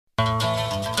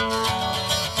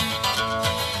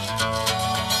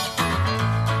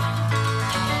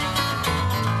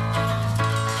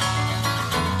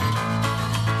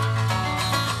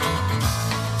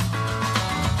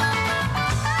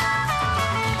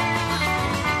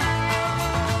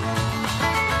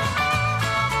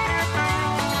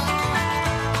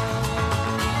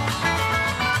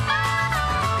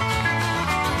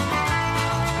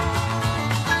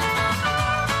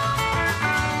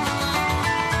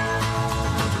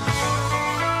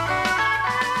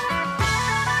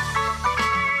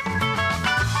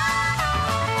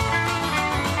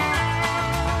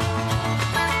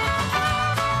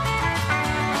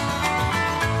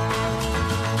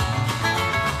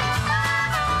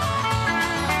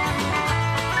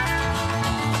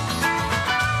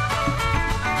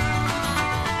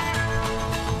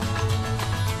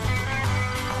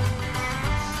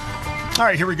All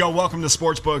right, here we go. Welcome to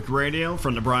Sportsbook Radio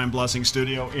from the Brian Blessing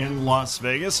Studio in Las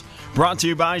Vegas. Brought to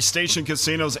you by Station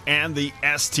Casinos and the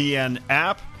STN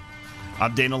app.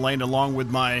 I'm Dana Lane along with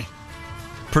my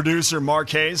producer, Mark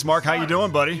Hayes. Mark, how you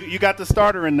doing, buddy? You got the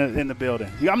starter in the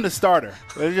building. I'm the starter.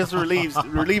 It's just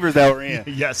relievers that were in.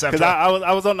 Yes, because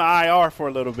I was on the IR for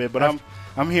a little bit, but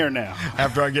I'm here now.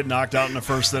 After I get knocked out in the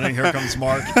first inning, here comes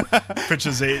Mark.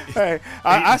 Pitches eight. Hey,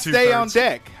 I stay on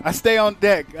deck. I stay on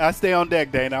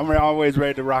deck, Dana. I'm always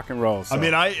ready to rock and roll. So. I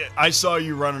mean, I saw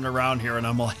you running around here, and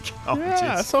I'm like, oh, yeah, geez.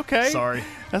 that's okay. Sorry.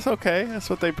 That's okay. That's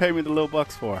what they pay me the little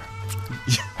bucks for.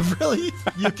 Really?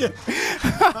 You get?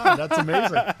 Oh, that's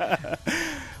amazing.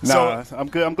 No, I'm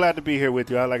good. I'm glad to be here with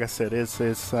you. Like I said, it's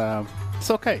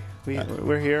okay.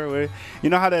 We're here. You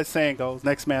know how that saying goes: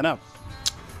 next man up.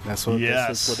 That's what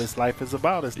this life is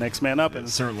about. It's next man up. It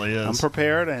certainly is. I'm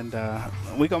prepared, and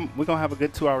we're gonna have a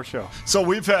good 2-hour show. So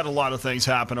we've had a lot of things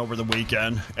happen over the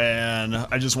weekend, and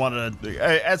I just wanted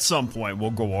to, at some point, we'll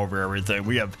go over everything.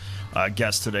 We have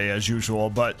guests today as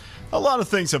usual, but a lot of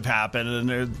things have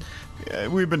happened,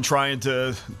 and we've been trying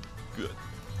to,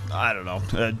 I don't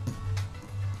know,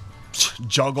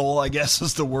 juggle, I guess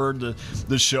is the word,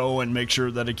 the show, and make sure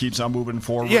that it keeps on moving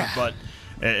forward. Yeah. But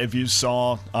if you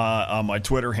saw on my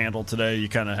Twitter handle today, you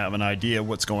kind of have an idea of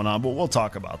what's going on, but we'll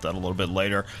talk about that a little bit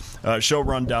later. Show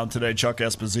rundown today, Chuck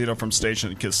Esposito from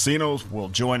Station Casinos will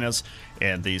join us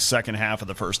in the second half of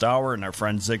the first hour, and our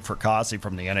friend Zig Fracassi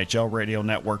from the NHL Radio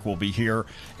Network will be here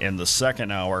in the second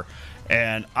hour.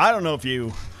 And I don't know if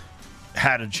you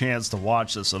had a chance to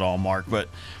watch this at all, Mark, but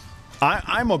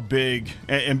I'm a big,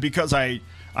 and because I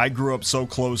grew up so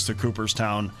close to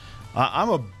Cooperstown, I'm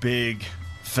a big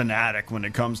fanatic when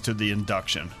it comes to the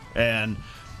induction. And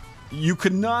you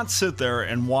could not sit there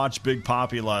and watch Big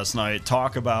Papi last night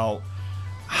talk about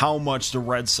how much the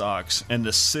Red Sox and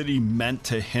the city meant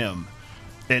to him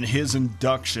and his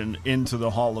induction into the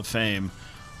Hall of Fame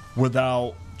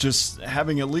without just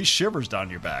having at least shivers down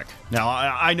your back. Now,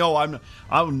 I know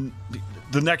I'm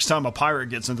the next time a Pirate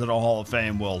gets into the Hall of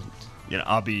Fame,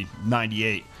 I'll be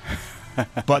 98.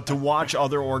 But to watch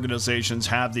other organizations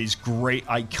have these great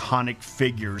iconic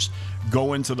figures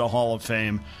go into the Hall of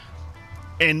Fame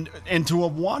and to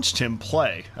have watched him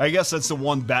play, I guess that's the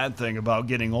one bad thing about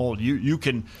getting old. You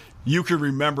can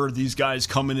remember these guys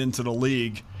coming into the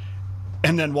league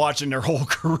and then watching their whole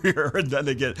career, and then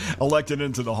they get elected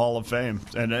into the Hall of Fame.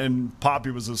 And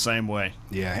Papi was the same way.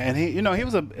 Yeah, and he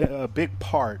was a big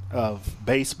part of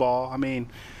baseball. I mean,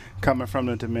 coming from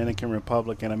the Dominican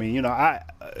Republic, and I mean,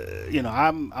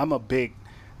 I'm a big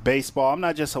baseball. I'm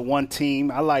not just a one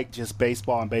team. I like just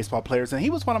baseball and baseball players, and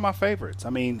he was one of my favorites. I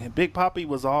mean, Big Papi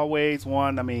was always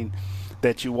one. I mean,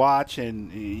 that you watch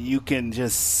and you can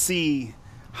just see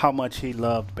how much he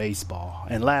loved baseball.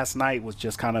 And last night was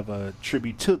just kind of a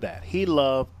tribute to that. He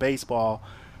loved baseball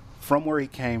from where he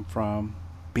came from,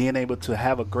 being able to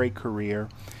have a great career,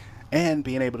 and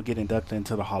being able to get inducted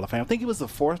into the Hall of Fame. I think he was the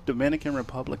 4th Dominican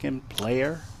Republican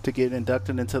player to get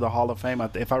inducted into the Hall of Fame,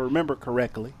 if I remember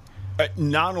correctly.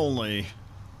 Not only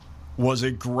was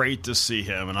it great to see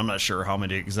him, and I'm not sure how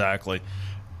many exactly,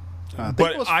 I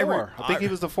think it was 4. I think he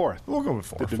was the 4th. We'll go with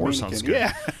 4. 4 sounds good.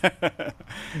 Yeah.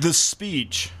 The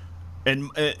speech,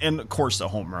 and of course the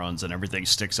home runs and everything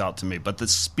sticks out to me, but the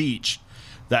speech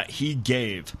that he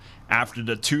gave after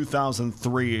the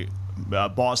 2003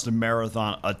 Boston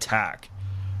Marathon attack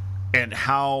and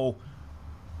how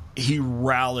he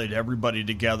rallied everybody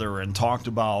together and talked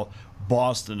about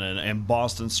Boston and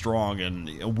Boston strong,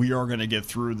 and we are going to get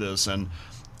through this. And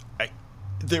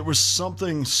there was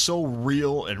something so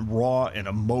real and raw and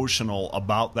emotional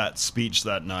about that speech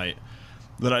that night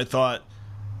that I thought,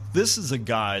 this is a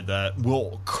guy that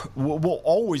will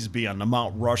always be on the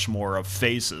Mount Rushmore of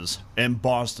faces in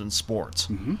Boston sports.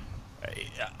 Mm-hmm.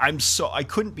 I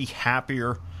couldn't be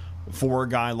happier for a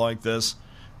guy like this.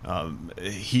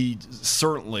 He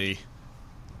certainly,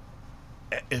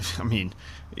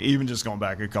 even just going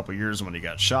back a couple of years when he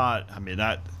got shot,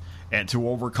 and to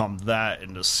overcome that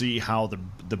and to see how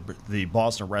the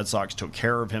Boston Red Sox took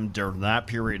care of him during that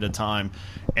period of time,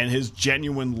 and his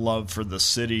genuine love for the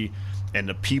city and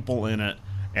the people in it,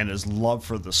 and his love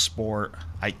for the sport,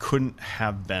 I couldn't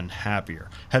have been happier.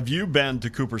 Have you been to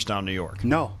Cooperstown, New York?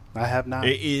 No, I have not.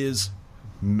 It is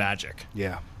magic.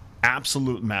 Yeah.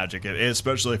 Absolute magic,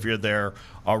 especially if you're there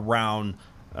around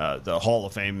the Hall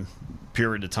of Fame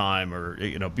period of time,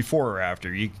 or before or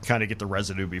after. You kind of get the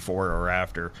residue before or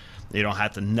after. You don't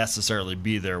have to necessarily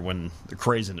be there when the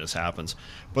craziness happens,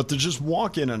 but to just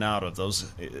walk in and out of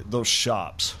those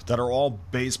shops that are all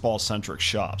baseball centric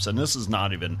shops, and this is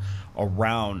not even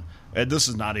around and this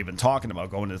is not even talking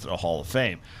about going into the Hall of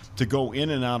Fame, to go in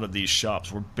and out of these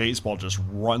shops where baseball just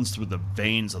runs through the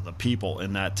veins of the people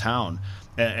in that town,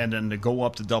 and then to go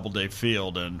up to Doubleday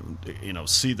Field and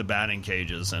see the batting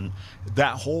cages, and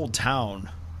that whole town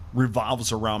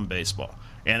revolves around baseball.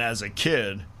 And as a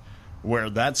kid, where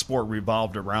that sport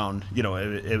revolved around,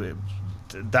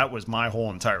 that was my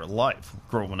whole entire life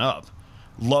growing up.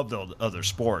 Loved the other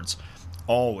sports,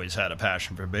 always had a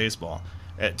passion for baseball.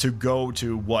 To go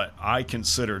to what I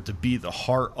consider to be the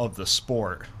heart of the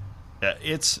sport,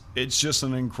 it's just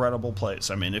an incredible place.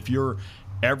 I mean, if you're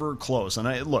ever close, and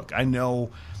I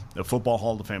know the Football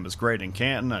Hall of Fame is great in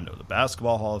Canton. I know the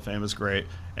Basketball Hall of Fame is great.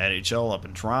 NHL up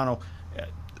in Toronto.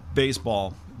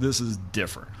 Baseball, this is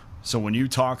different. So when you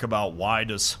talk about why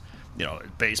does,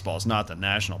 baseball is not the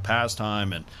national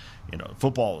pastime and,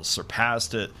 football has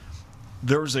surpassed it,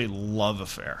 there's a love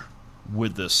affair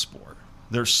with this sport.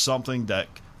 There's something that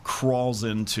crawls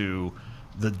into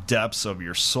the depths of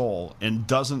your soul and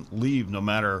doesn't leave no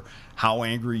matter how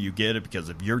angry you get it, because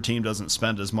if your team doesn't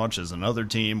spend as much as another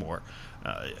team, or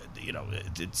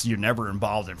you're never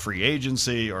involved in free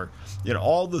agency, or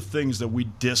all the things that we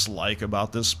dislike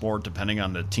about this sport depending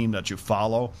on the team that you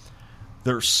follow,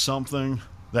 there's something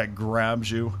that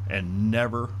grabs you and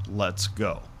never lets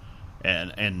go.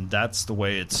 And that's the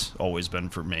way it's always been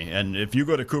for me. And if you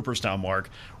go to Cooperstown,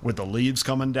 Mark, with the leaves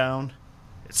coming down,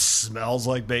 it smells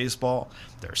like baseball.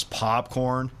 There's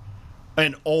popcorn.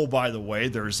 And, oh, by the way,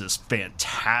 there's this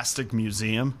fantastic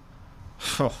museum.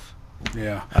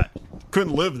 Yeah. I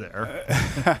couldn't live there.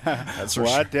 That's for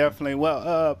well, sure. I definitely.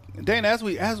 Well, Dane, as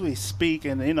we speak,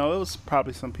 and, it was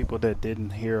probably some people that didn't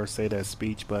hear or say that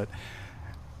speech, but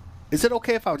is it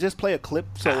okay if I'll just play a clip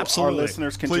so Absolutely. our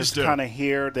listeners can Please just kind of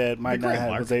hear that might Be great, not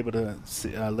Mark. was able to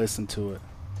listen to it?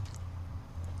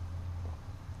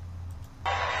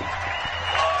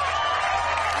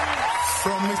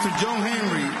 From Mr. John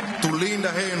Henry to Linda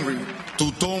Henry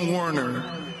to Tom Warner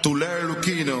to Larry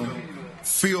Lucchino,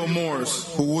 Phil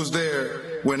Morse, who was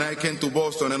there when I came to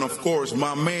Boston, and of course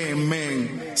my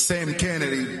man Sam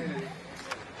Kennedy,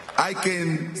 I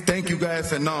can thank you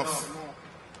guys enough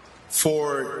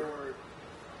for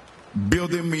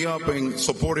building me up and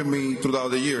supporting me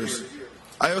throughout the years.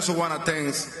 I also want to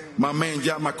thank my man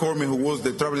Jack McCormick, who was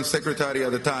the traveling secretary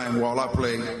at the time while I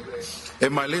played,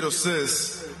 and my little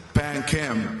sis, Pan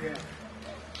Cam.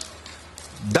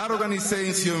 That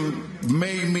organization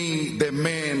made me the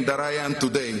man that I am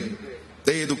today.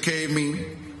 They educate me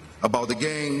about the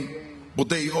game, but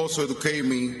they also educate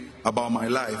me about my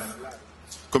life.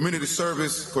 Community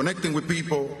service, connecting with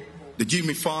people, the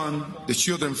Jimmy Fund, the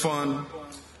Children Fund.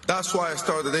 That's why I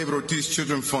started the David Ortiz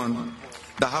Children Fund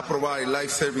that have provided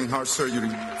life-saving heart surgery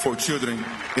for children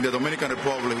in the Dominican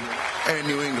Republic and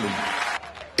New England.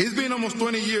 It's been almost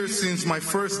 20 years since my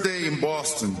first day in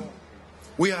Boston.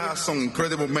 We have some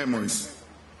incredible memories.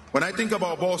 When I think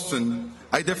about Boston,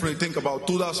 I definitely think about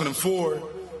 2004,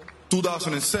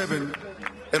 2007,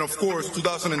 and of course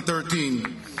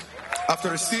 2013. After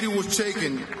the city was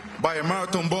shaken by a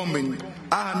marathon bombing,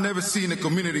 I had never seen a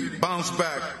community bounce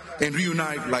back and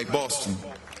reunite like Boston.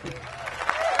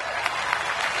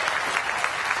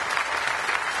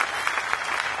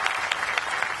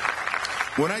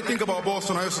 When I think about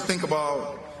Boston, I also think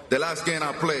about the last game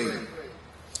I played.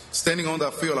 Standing on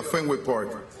that field at Fenway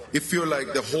Park, it feels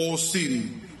like the whole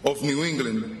city of New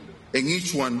England and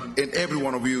each one and every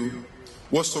one of you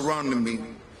was surrounding me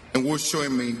and was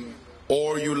showing me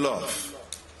all you love.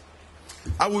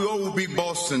 I will always be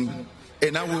Boston,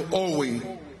 and I will always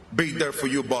be there for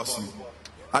you, Boston.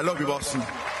 I love you, Boston.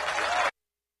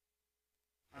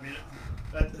 I mean,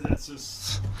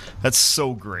 that's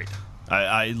so great.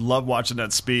 I love watching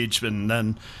that speech, and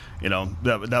then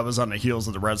that was on the heels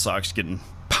of the Red Sox getting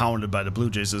pounded by the Blue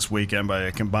Jays this weekend by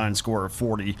a combined score of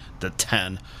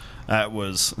 40-10. That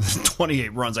was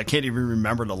 28 runs. I can't even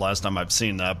remember the last time I've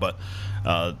seen that, but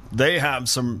they have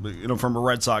some, from a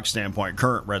Red Sox standpoint,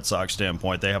 current Red Sox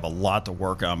standpoint, they have a lot to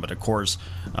work on. But of course,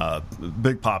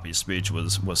 Big Papi's speech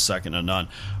was second to none.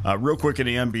 Real quick in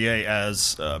the NBA,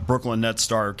 as Brooklyn Nets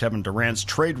star Kevin Durant's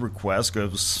trade request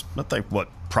goes, I think,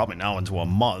 probably now into a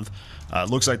month.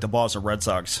 Looks like the Boston Red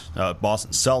Sox,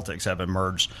 Boston Celtics have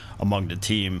emerged among the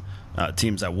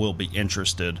teams that will be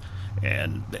interested.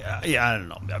 And I don't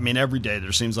know. I mean, every day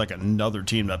there seems like another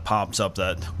team that pops up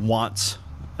that wants,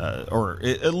 or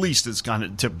at least is kind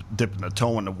of dipping the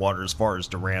toe in the water as far as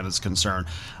Durant is concerned.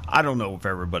 I don't know if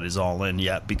everybody's all in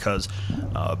yet, because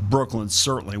Brooklyn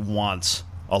certainly wants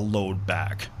a load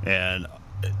back, and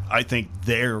I think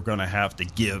they're going to have to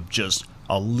give just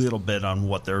a little bit on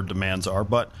what their demands are.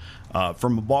 But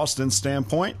from a Boston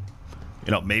standpoint,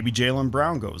 maybe Jaylen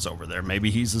Brown goes over there.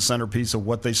 Maybe he's the centerpiece of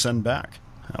what they send back.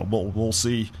 We'll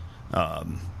see.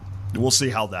 We'll see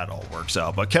how that all works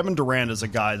out. But Kevin Durant is a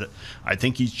guy that I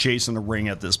think he's chasing a ring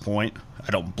at this point.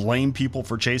 I don't blame people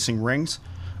for chasing rings.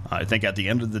 I think at the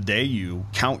end of the day, you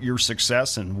count your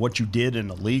success and what you did in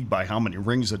the league by how many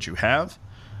rings that you have.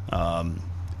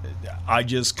 I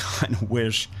just kind of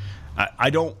wish I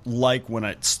don't like when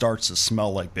it starts to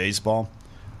smell like baseball,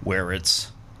 where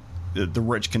it's the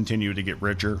rich continue to get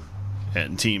richer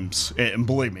and teams, and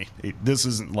believe me, this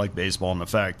isn't like baseball in the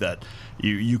fact that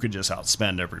you could just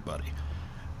outspend everybody.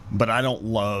 But I don't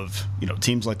love,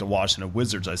 teams like the Washington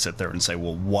Wizards. I sit there and say,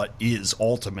 well, what is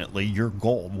ultimately your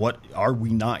goal? What are we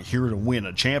not here to win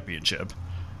a championship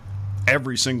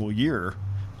every single year?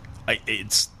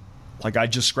 It's like I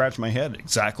just scratched my head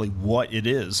exactly what it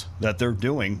is that they're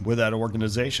doing with that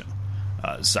organization.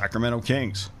 Sacramento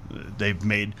Kings, they've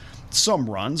made some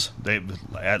runs. They've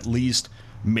at least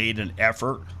made an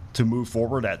effort to move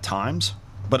forward at times.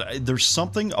 But there's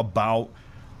something about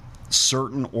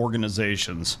certain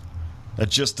organizations that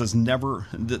just does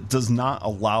not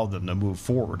allow them to move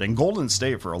forward. And Golden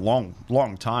State for a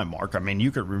long time, Mark. I mean,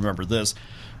 you could remember this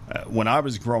when I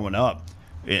was growing up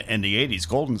in the 80s.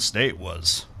 Golden State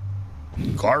was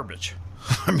garbage.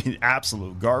 I mean,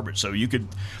 absolute garbage. So you can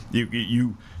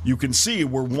see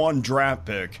where one draft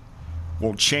pick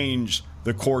will change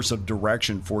the course of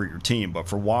direction for your team. But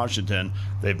for Washington,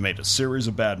 they've made a series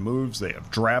of bad moves. They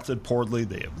have drafted poorly.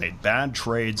 They have made bad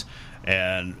trades.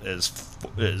 And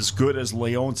as good as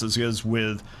Leonsis is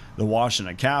with the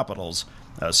Washington Capitals,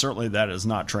 certainly that is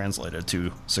not translated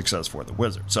to success for the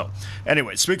Wizards. So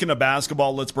anyway, speaking of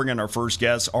basketball, let's bring in our first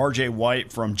guest, RJ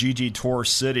White from GG Tour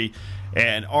City.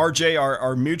 And RJ,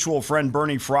 our mutual friend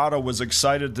Bernie Fratto was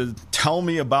excited to tell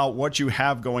me about what you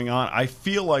have going on. I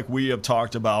feel like we have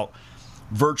talked about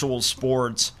virtual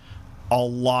sports a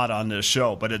lot on this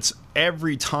show, but it's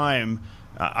every time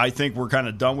I think we're kind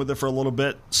of done with it for a little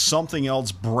bit, something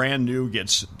else brand new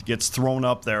gets thrown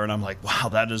up there, and I'm like, wow,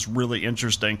 that is really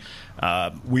interesting.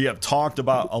 We have talked a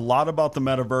lot about the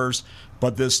metaverse,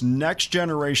 but this next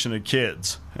generation of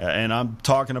kids, and I'm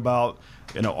talking about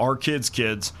our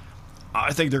kids,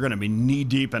 I think they're going to be knee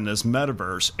deep in this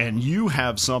metaverse, and you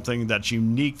have something that's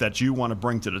unique that you want to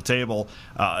bring to the table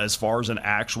as far as an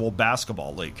actual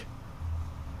basketball league.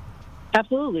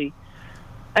 Absolutely.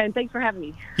 And thanks for having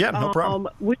me. Yeah, no problem.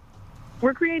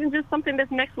 We're creating just something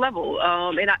that's next level.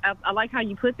 And I like how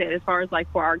you put that as far as like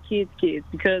for our kids,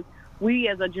 because we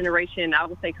as a generation, I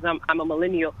would say, because I'm a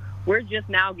millennial, we're just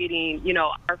now getting,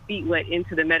 our feet wet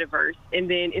into the metaverse. And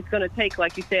then it's going to take,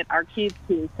 like you said, our kids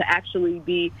to actually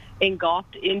be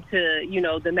engulfed into,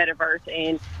 the metaverse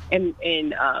and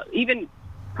even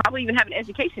probably even have an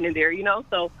education in there,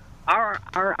 So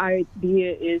our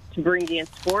idea is to bring in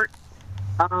sports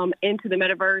into the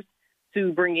metaverse,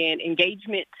 to bring in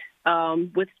engagement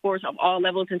with sports of all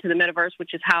levels into the metaverse,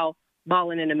 which is how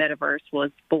Ballin' in the Metaverse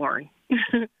was born.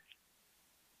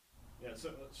 Yeah,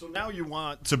 so now you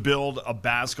want to build a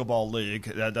basketball league.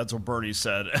 That's what Bernie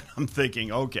said. And I'm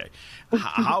thinking, okay,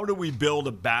 how do we build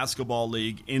a basketball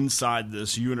league inside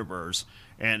this universe?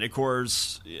 And, of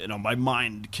course, my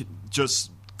mind just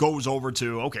goes over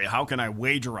to, okay, how can I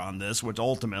wager on this, which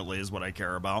ultimately is what I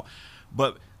care about.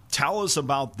 But tell us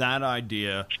about that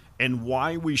idea and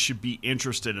why we should be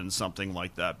interested in something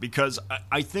like that. Because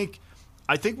I think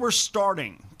we're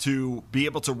starting to be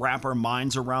able to wrap our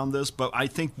minds around this, but I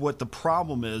think what the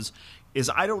problem is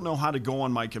I don't know how to go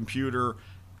on my computer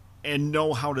and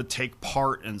know how to take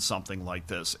part in something like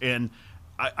this. And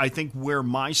I think where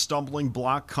my stumbling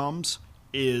block comes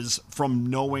is from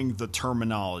knowing the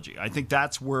terminology. I think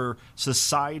that's where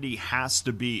society has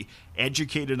to be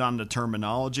educated on the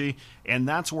terminology, and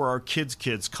that's where our kids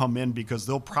come in, because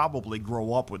they'll probably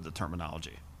grow up with the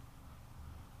terminology.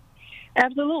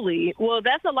 Absolutely. Well,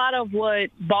 that's a lot of what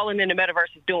Ballin' in the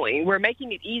Metaverse is doing. We're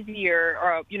making it easier,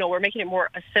 or we're making it more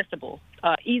accessible,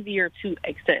 easier to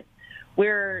access.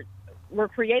 We're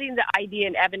creating the idea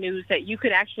and avenues that you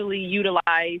could actually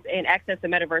utilize and access the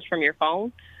metaverse from your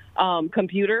phone,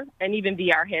 computer, and even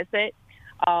VR headset.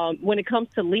 When it comes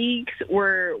to leagues,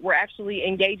 we're actually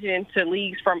engaging into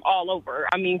leagues from all over.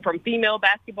 I mean, from female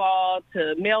basketball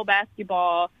to male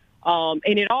basketball. And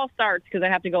it all starts, because I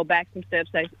have to go back some steps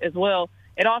as well.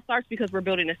 It all starts because we're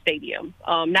building a stadium.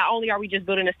 Not only are we just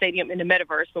building a stadium in the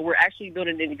metaverse, but we're actually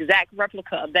building an exact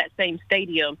replica of that same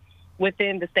stadium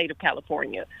within the state of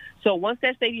California. So once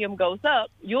that stadium goes up,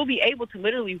 you'll be able to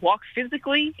literally walk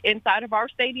physically inside of our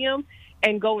stadium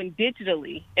and go in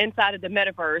digitally inside of the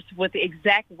metaverse with the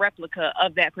exact replica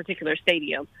of that particular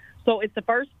stadium. So it's the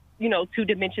first,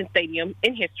 two-dimension stadium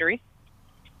in history.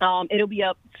 It'll be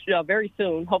up very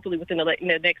soon, hopefully within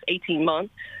the next 18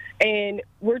 months. And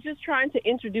we're just trying to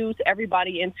introduce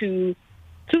everybody into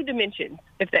 2 dimensions,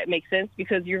 if that makes sense,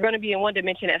 because you're going to be in 1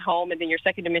 dimension at home, and then your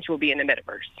second dimension will be in the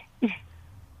metaverse.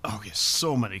 Okay,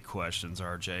 so many questions,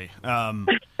 RJ.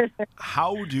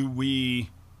 How do we...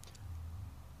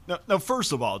 Now,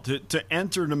 first of all, to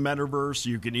enter the metaverse,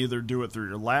 you can either do it through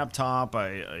your laptop. I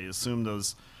assume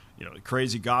those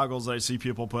crazy goggles I see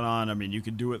people put on. I mean, you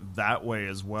could do it that way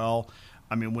as well.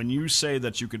 I mean, when you say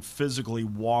that you could physically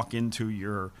walk into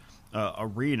your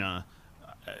arena,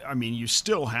 I mean, you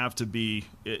still have to be,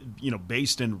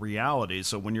 based in reality.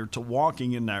 So when you're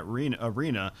walking in that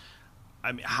arena,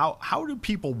 I mean, how do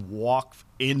people walk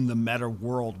in the meta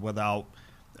world without,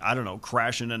 I don't know,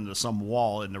 crashing into some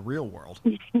wall in the real world?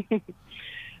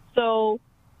 So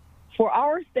for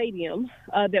our stadium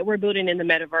that we're building in the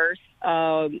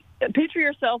metaverse, picture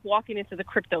yourself walking into the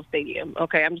crypto stadium.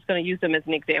 Okay, I'm just going to use them as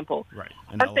an example. Right.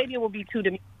 Our stadium will be 2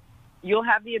 dimensional. You'll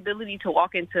have the ability to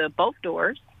walk into both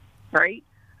doors, right?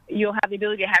 You'll have the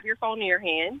ability to have your phone in your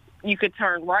hand. You could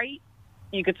turn right.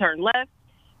 You could turn left.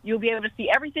 You'll be able to see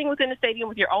everything within the stadium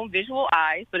with your own visual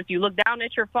eyes. But if you look down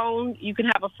at your phone, you can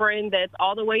have a friend that's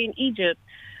all the way in Egypt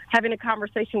having a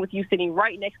conversation with you, sitting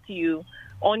right next to you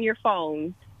on your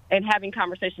phone, and having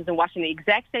conversations and watching the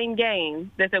exact same game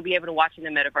that they'll be able to watch in the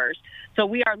metaverse. So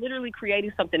we are literally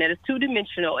creating something that is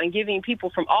 2-dimensional and giving people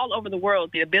from all over the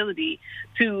world the ability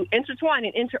to intertwine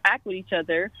and interact with each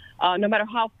other, no matter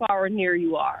how far or near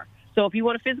you are. So if you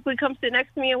want to physically come sit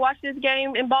next to me and watch this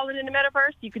game and ball it in the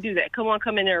metaverse, you could do that.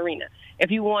 Come in the arena.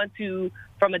 If you want to,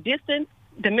 from a distance,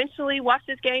 dimensionally watch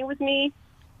this game with me,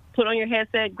 put on your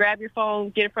headset, grab your phone,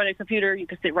 get in front of the computer. You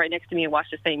can sit right next to me and watch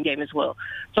the same game as well.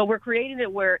 So we're creating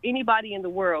it where anybody in the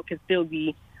world can still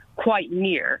be quite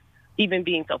near, even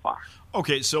being so far.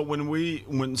 Okay, so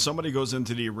when somebody goes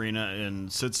into the arena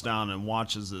and sits down and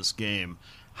watches this game,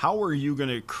 how are you going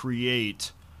to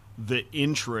create the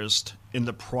interest in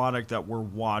the product that we're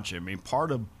watching? I mean,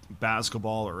 part of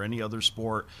basketball or any other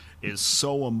sport is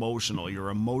so emotional. You're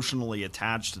emotionally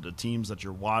attached to the teams that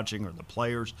you're watching or the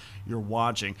players you're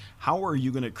watching. How are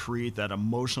you going to create that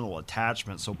emotional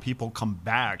attachment so people come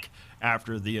back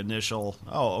after the initial,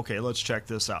 oh, okay, let's check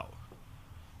this out?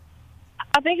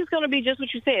 I think it's going to be just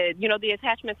what you said, the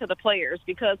attachment to the players,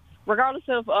 because regardless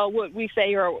of what we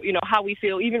say or, how we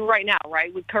feel, even right now,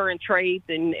 right, with current trades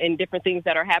and different things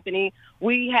that are happening,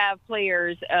 we have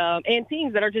players and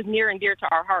teams that are just near and dear to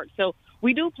our hearts. So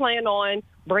we do plan on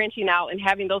branching out and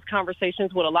having those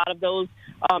conversations with a lot of those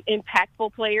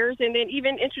impactful players, and then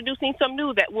even introducing some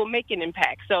new that will make an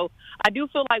impact. So I do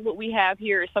feel like what we have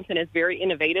here is something that's very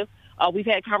innovative. We've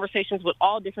had conversations with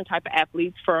all different type of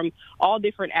athletes from all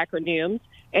different acronyms,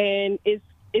 and it's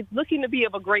looking to be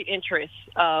of a great interest.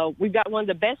 We've got one of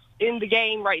the best in the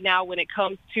game right now when it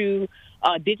comes to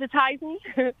digitizing.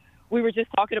 We were just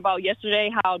talking about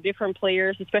yesterday how different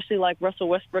players, especially like Russell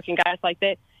Westbrook and guys like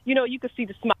that, you could see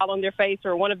the smile on their face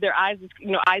or one of their eyes is,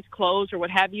 eyes closed or what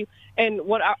have you. And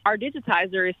what our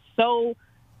digitizer is so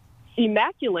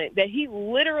immaculate that he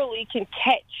literally can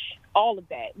catch all of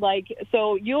that.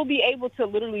 So you'll be able to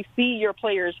literally see your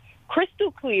players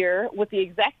crystal clear with the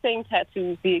exact same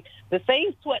tattoos, the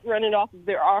same sweat running off of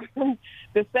their arms,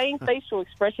 the same facial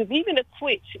expressions, even a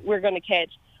twitch we're going to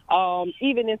catch,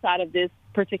 even inside of this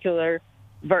particular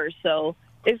verse. So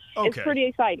it's pretty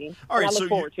exciting. All right, I look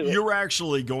forward to it. You're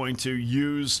actually going to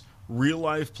use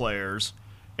real-life players,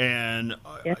 and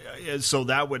so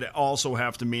that would also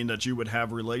have to mean that you would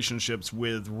have relationships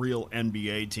with real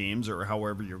NBA teams or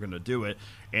however you're going to do it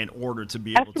in order to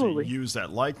be able to use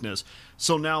that likeness.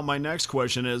 So now my next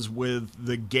question is, with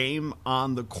the game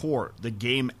on the court, the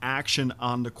game action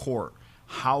on the court,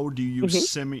 how do you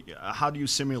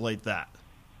simulate that?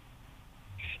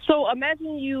 So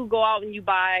imagine you go out and you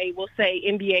buy, we'll say,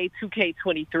 NBA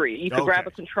 2K23. You can grab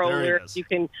a controller. You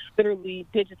can literally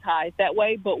digitize that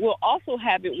way. But we'll also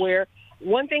have it where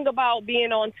one thing about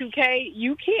being on 2K,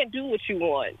 you can't do what you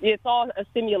want. It's all a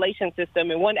simulation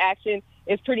system, and one action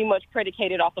is pretty much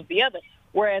predicated off of the other.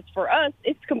 Whereas for us,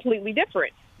 it's completely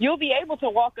different. You'll be able to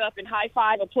walk up and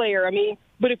high-five a player,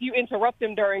 but if you interrupt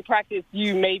them during practice,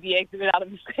 you may be exited out of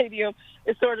the stadium,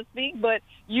 so to speak. But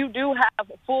you do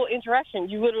have full interaction.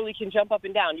 You literally can jump up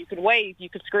and down. You can wave. You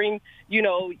can scream,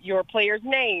 your player's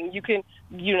name. You can,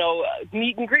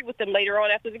 meet and greet with them later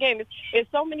on after the game.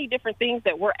 It's so many different things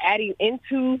that we're adding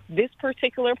into this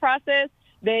particular process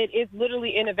that is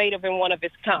literally innovative and one of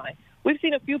its kind. We've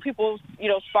seen a few people,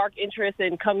 spark interest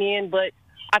and come in, but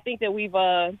I think that we've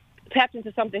tapped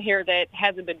into something here that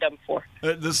hasn't been done before.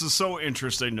 This is so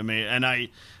interesting to me, and I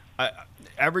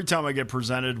every time I get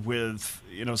presented with,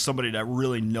 somebody that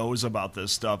really knows about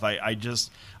this stuff,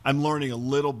 I'm learning a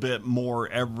little bit more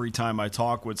every time I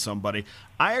talk with somebody.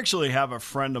 I actually have a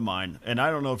friend of mine, and I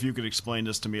don't know if you could explain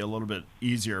this to me a little bit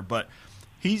easier, but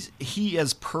he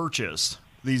has purchased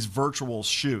these virtual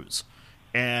shoes,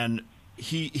 and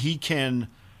he can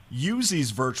use these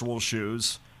virtual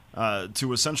shoes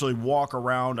to essentially walk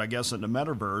around, I guess, in the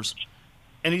metaverse.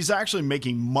 And he's actually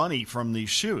making money from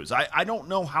these shoes. I don't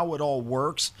know how it all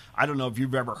works. I don't know if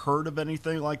you've ever heard of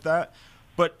anything like that.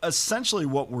 But essentially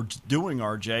what we're doing,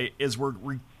 RJ, is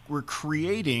we're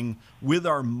creating with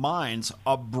our minds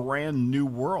a brand new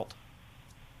world.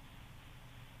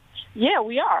 Yeah,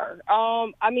 we are.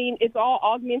 It's all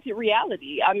augmented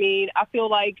reality. I feel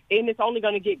like, and it's only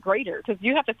going to get greater, because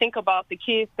you have to think about the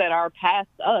kids that are past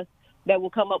us that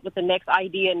will come up with the next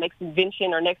idea, next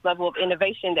invention, or next level of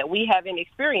innovation that we haven't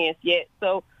experienced yet.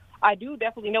 So I do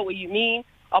definitely know what you mean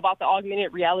about the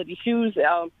augmented reality shoes.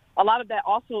 A lot of that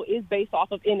also is based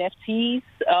off of NFTs,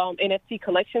 NFT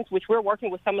collections, which we're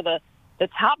working with some of the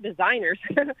top designers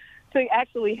to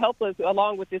actually help us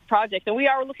along with this project. And we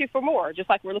are looking for more,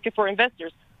 just like we're looking for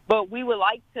investors. But we would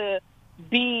like to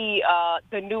be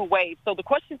the new wave. So the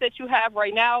questions that you have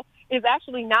right now is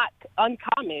actually not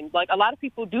uncommon. Like, a lot of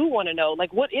people do want to know,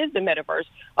 like, what is the metaverse?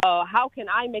 How can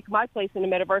I make my place in the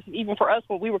metaverse? And even for us,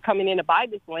 when we were coming in to buy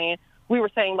this land, we were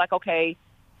saying, like, okay,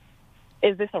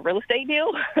 is this a real estate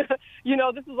deal? This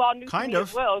is all new to me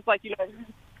as well. It's like,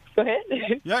 go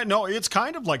ahead. Yeah, no, it's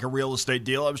kind of like a real estate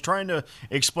deal. I was trying to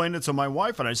explain it to my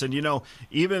wife, and I said,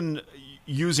 even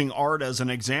using art as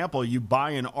an example, you buy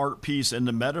an art piece in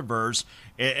the metaverse,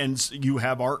 and you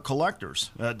have art collectors,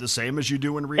 the same as you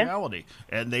do in reality.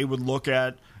 And they would look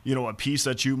at, a piece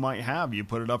that you might have, you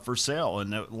put it up for sale,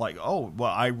 and they're like, oh,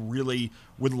 well, I really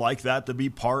would like that to be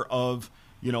part of,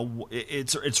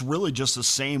 it's really just the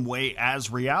same way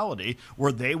as reality,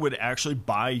 where they would actually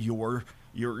buy your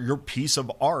piece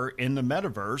of art in the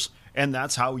metaverse, and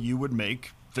that's how you would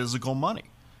make physical money.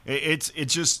 It's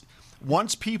just,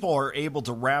 once people are able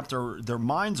to wrap their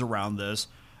minds around this,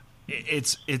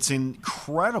 it's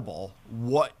incredible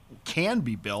what can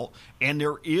be built, and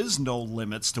there is no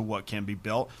limits to what can be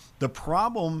built. The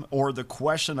problem, or the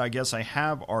question I guess I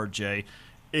have, RJ,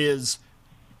 is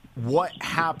what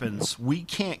happens? We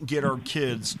can't get our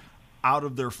kids out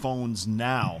of their phones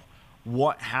now.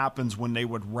 What happens when they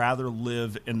would rather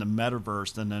live in the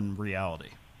metaverse than in reality?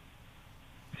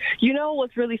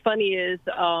 What's really funny is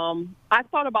I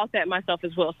thought about that myself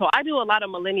as well. So I do a lot of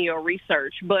millennial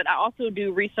research, but I also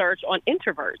do research on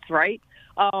introverts, right?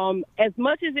 As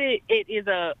much as it is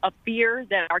a fear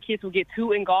that our kids will get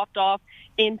too engulfed off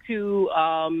into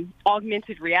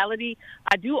augmented reality,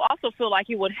 I do also feel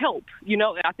like it would help.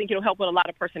 I think it'll help with a lot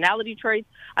of personality traits.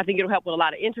 I think it'll help with a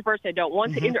lot of introverts that don't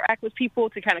want to interact with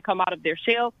people, to kind of come out of their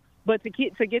shell. But to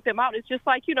get them out, it's just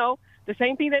like, the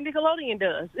same thing that Nickelodeon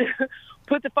does.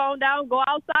 Put the phone down, go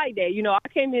outside there. I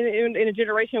came in a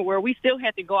generation where we still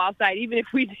had to go outside, even if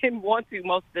we didn't want to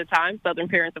most of the time, Southern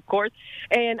parents, of course.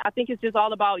 And I think it's just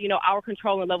all about, our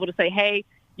control and level to say, hey,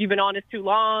 you've been on this too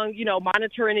long,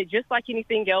 monitoring it just like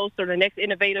anything else, or the next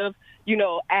innovative,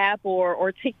 app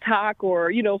or TikTok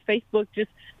or, Facebook,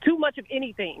 just too much of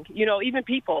anything. Even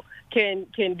people can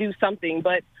do something.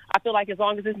 But I feel like as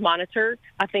long as it's monitored,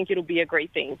 I think it'll be a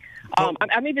great thing.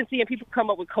 I'm even seeing people come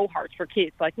up with cohorts for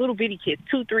kids, like little bitty kids,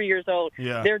 2-3 years old.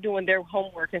 Yeah. They're doing their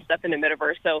homework and stuff in the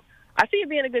metaverse. So I see it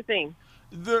being a good thing.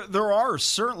 There are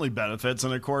certainly benefits.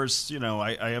 And, of course,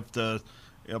 I have to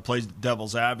play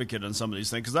devil's advocate on some of these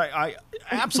things, because I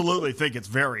absolutely think it's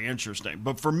very interesting.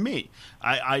 But for me,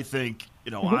 I think,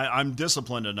 I'm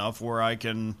disciplined enough where I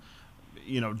can –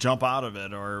 jump out of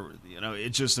it, or,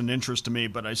 it's just an interest to me,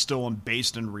 but I still am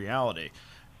based in reality.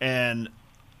 And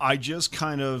I just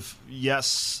kind of,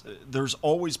 yes, there's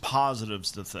always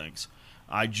positives to things.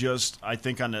 I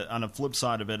think on a flip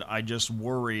side of it, I just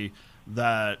worry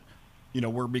that,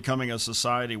 we're becoming a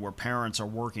society where parents are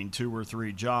working 2 or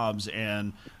 3 jobs,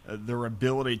 and their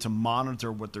ability to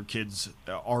monitor what their kids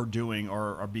are doing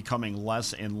are becoming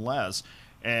less and less.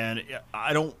 And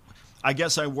I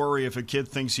guess I worry if a kid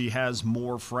thinks he has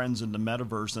more friends in the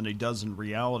metaverse than he does in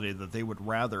reality, that they would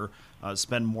rather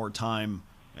spend more time,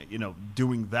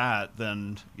 doing that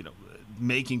than,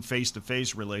 making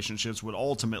face-to-face relationships, what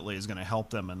ultimately is going to help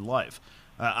them in life.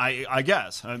 I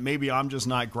guess. Maybe I'm just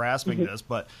not grasping this,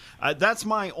 but that's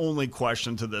my only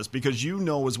question to this, because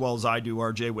as well as I do,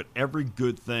 RJ, with every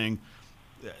good thing,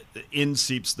 in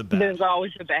seeps the bad. There's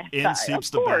always the bad in side. seeps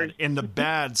Of the course. bad, and the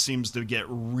bad seems to get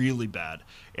really bad,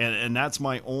 and that's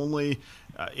my only.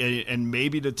 And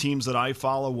maybe the teams that I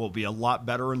follow will be a lot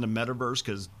better in the metaverse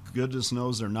because goodness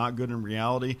knows they're not good in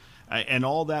reality, and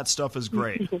all that stuff is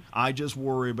great. I just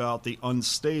worry about the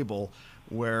unstable,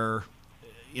 where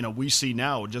we see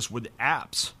now just with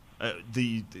apps,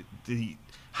 the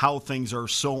how things are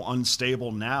so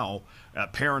unstable now.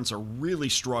 Parents are really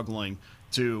struggling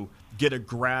to get a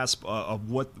grasp of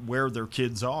where their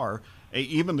kids are,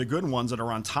 even the good ones that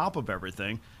are on top of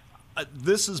everything.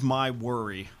 This is my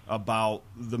worry about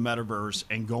the metaverse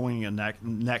and going a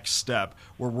next step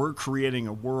where we're creating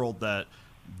a world that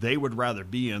they would rather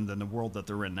be in than the world that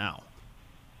they're in now.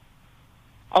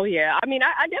 Oh, yeah. I mean,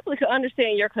 I definitely could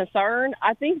understand your concern.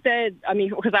 I think that,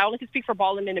 because I only can speak for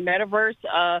balling in the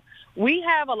metaverse, we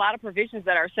have a lot of provisions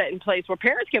that are set in place where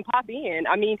parents can pop in.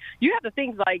 I mean, you have the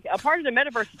things like a part of the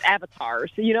metaverse is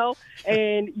avatars,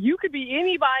 and you could be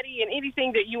anybody and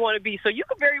anything that you want to be. So you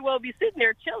could very well be sitting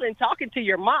there chilling, talking to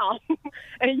your mom,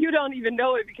 and you don't even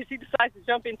know it because she decides to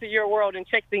jump into your world and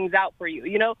check things out for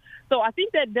you, So I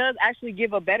think that does actually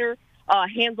give a better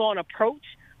hands-on approach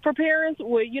for parents,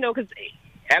 because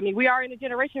we are in a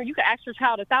generation where you can ask your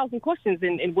child 1,000 questions,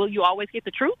 and will you always get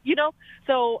the truth,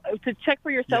 So to check for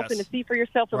yourself Yes. and to see for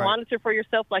yourself and Right. monitor for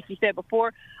yourself, like you said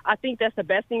before, I think that's the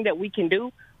best thing that we can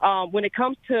do. When it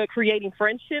comes to creating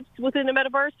friendships within the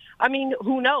metaverse,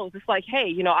 who knows? It's like,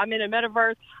 hey, I'm in a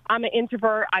metaverse. I'm an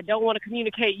introvert. I don't want to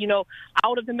communicate,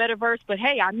 out of the metaverse. But,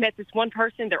 hey, I met this one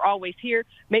person. They're always here.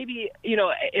 Maybe,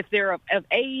 if they're of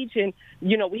age and,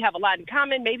 we have a lot in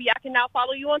common, maybe I can now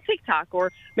follow you on TikTok,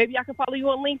 or maybe I can follow you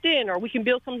on LinkedIn, or we can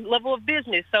build some level of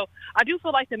business. So I do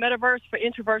feel like the metaverse for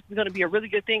introverts is going to be a really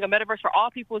good thing. A metaverse for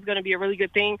all people is going to be a really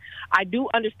good thing. I do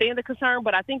understand the concern,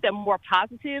 but I think that more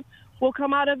positive will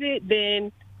come out of it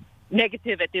than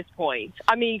negative at this point.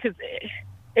 Because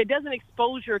it doesn't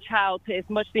expose your child to as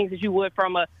much things as you would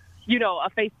from a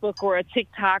Facebook or a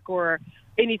TikTok or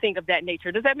anything of that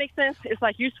nature. Does that make sense? It's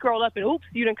like you scroll up and oops,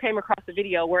 you done came across the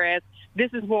video, whereas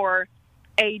this is more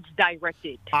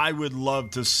age-directed. I would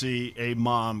love to see a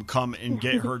mom come and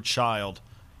get her child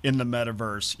in the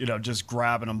metaverse, just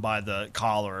grabbing them by the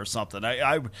collar or something.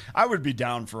 I would be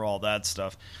down for all that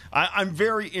stuff. I'm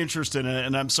very interested in it,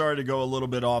 and I'm sorry to go a little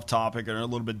bit off topic and a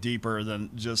little bit deeper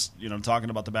than just talking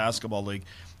about the basketball league,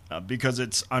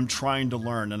 because I'm trying to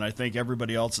learn, and I think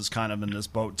everybody else is kind of in this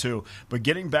boat too. But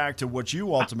getting back to what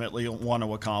you ultimately want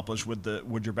to accomplish with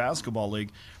your basketball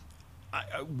league,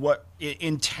 what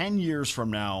in 10 years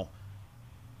from now,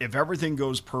 if everything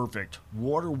goes perfect,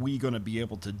 what are we going to be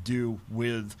able to do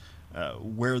with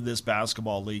where this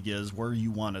basketball league is, where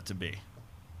you want it to be?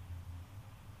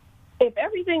 If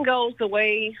everything goes the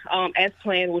way as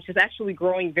planned, which is actually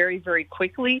growing very, very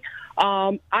quickly,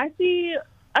 I see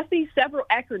several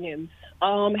acronyms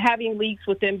having leagues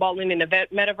within balling in the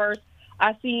metaverse.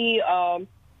 I see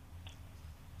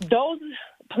those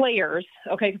players,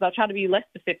 because I'll try to be less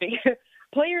specific,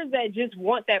 players that just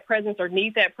want that presence or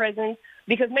need that presence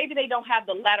because maybe they don't have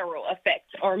the lateral effect,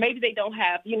 or maybe they don't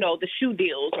have, the shoe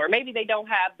deals, or maybe they don't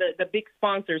have the big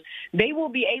sponsors. They will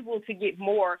be able to get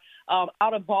more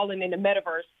out of balling in the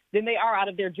metaverse than they are out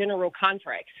of their general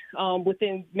contracts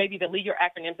within maybe the league or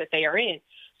acronyms that they are in.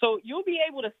 So you'll be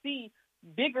able to see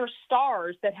bigger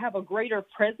stars that have a greater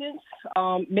presence,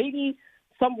 maybe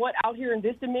somewhat out here in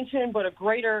this dimension, but a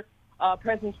greater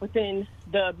presence within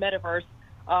the metaverse,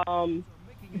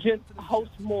 just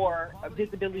host more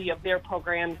visibility of their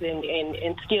programs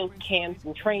and skills camps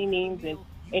and trainings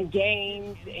and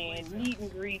games and meet and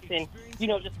greets and,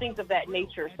 just things of that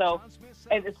nature. So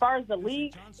as far as the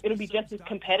league, it'll be just as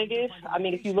competitive.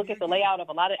 If you look at the layout of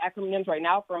a lot of acronyms right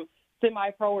now, from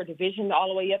semi-pro or division all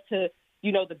the way up to,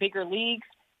 the bigger leagues,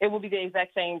 it will be the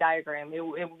exact same diagram. It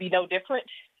will be no different.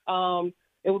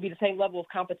 It will be the same level of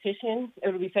competition. It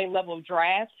will be the same level of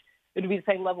draft. It will be the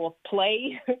same level of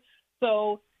play.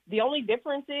 So the only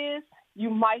difference is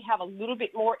you might have a little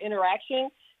bit more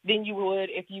interaction than you would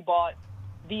if you bought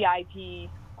VIP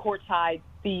courtside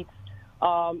seats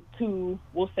to,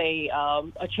 we'll say,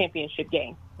 a championship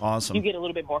game. Awesome. You get a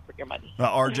little bit more for your money.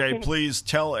 RJ, please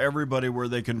tell everybody where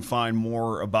they can find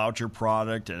more about your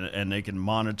product and they can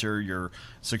monitor your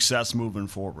success moving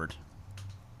forward.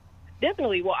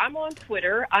 Definitely. Well, I'm on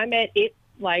Twitter. I'm at it,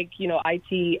 ITS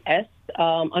 _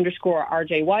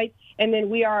 RJ White. And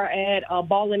then we are at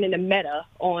Ballin' in the Meta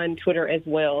on Twitter as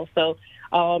well. So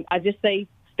I just say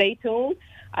stay tuned.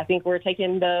 I think we're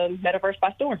taking the metaverse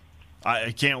by storm.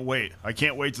 I can't wait. I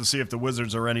can't wait to see if the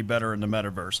Wizards are any better in the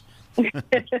metaverse.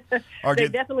 They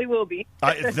definitely will be.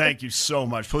 Thank you so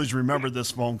much. Please remember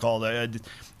this phone call.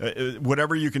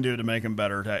 Whatever you can do to make them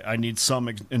better. I need some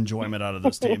enjoyment out of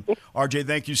this team. RJ,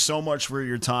 thank you so much for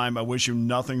your time. I wish you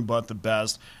nothing but the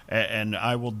best, and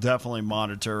I will definitely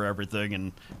monitor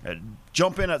everything and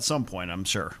jump in at some point, I'm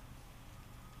sure.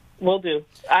 Will do.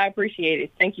 I appreciate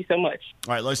it. Thank you so much.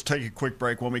 All right, let's take a quick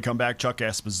break. When we come back, Chuck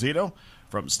Esposito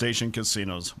from Station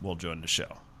Casinos will join the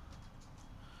show.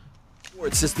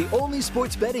 Sports is the only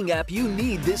sports betting app you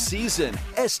need this season.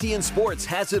 STN Sports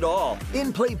has it all.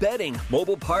 In-play betting,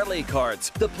 mobile parlay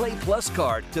cards, the Play Plus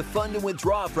card to fund and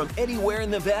withdraw from anywhere in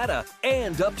Nevada,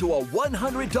 and up to a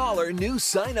 $100 new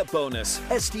sign-up bonus.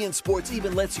 STN Sports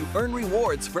even lets you earn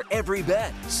rewards for every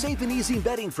bet. Safe and easy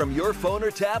betting from your phone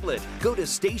or tablet. Go to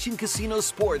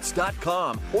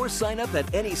StationCasinoSports.com or sign up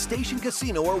at any Station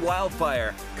Casino or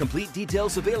Wildfire. Complete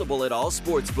details available at all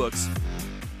sportsbooks.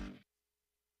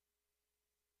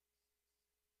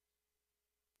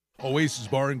 Oasis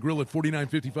Bar and Grill at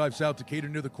 4955 South Decatur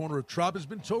near the corner of Trop has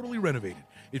been totally renovated.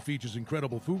 It features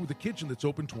incredible food with a kitchen that's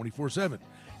open 24/7.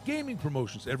 Gaming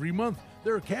promotions every month.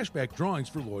 There are cashback drawings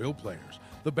for loyal players.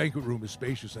 The banquet room is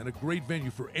spacious and a great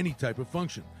venue for any type of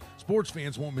function. Sports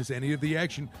fans won't miss any of the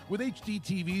action with HD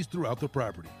TVs throughout the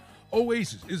property.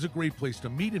 Oasis is a great place to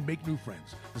meet and make new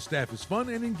friends. The staff is fun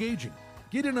and engaging.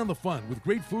 Get in on the fun with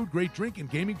great food, great drink, and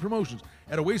gaming promotions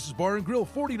at Oasis Bar and Grill,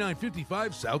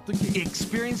 4955 South Decatur.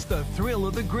 Experience the thrill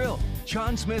of the grill.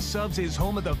 John Smith Subs is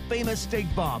home of the famous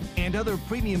steak bomb and other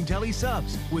premium deli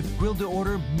subs with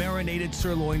grilled-to-order marinated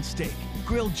sirloin steak,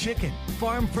 grilled chicken,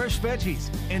 farm fresh veggies,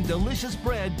 and delicious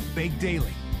bread baked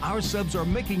daily. Our subs are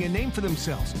making a name for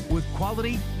themselves with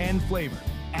quality and flavor.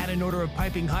 Add an order of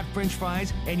piping hot French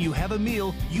fries, and you have a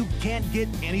meal you can't get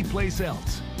anyplace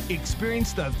else.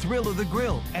 Experience the thrill of the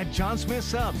grill at John Smith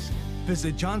Subs.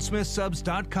 Visit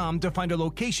johnsmithsubs.com to find a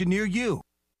location near you.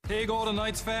 Hey Golden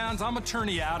Knights fans, I'm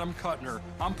attorney Adam Kuttner.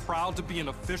 I'm proud to be an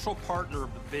official partner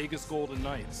of the Vegas Golden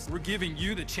Knights. We're giving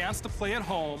you the chance to play at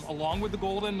home along with the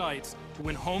Golden Knights to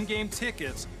win home game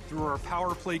tickets through our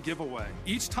Power Play giveaway.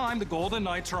 Each time the Golden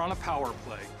Knights are on a Power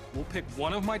Play, we'll pick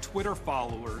one of my Twitter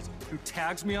followers who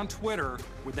tags me on Twitter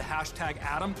with the hashtag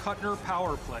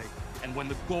AdamKuttnerPowerPlay. And when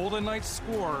the Golden Knights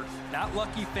score, that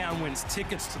lucky fan wins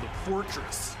tickets to the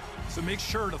Fortress. So make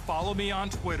sure to follow me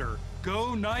on Twitter.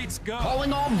 Go Knights, go!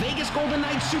 Calling all Vegas Golden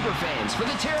Knights superfans for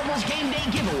the Terribles Game Day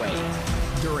giveaway.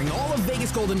 During all of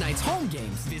Vegas Golden Knights home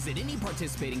games, visit any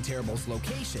participating Terribles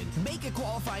location, make a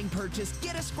qualifying purchase,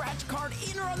 get a scratch card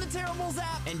in or on the Terribles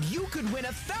app, and you could win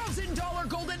a $1,000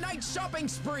 Golden Knights shopping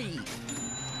spree.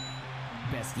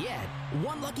 Best yet,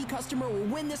 one lucky customer will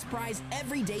win this prize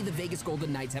every day the Vegas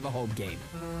Golden Knights have a home game.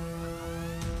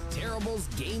 Terribles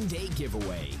Game Day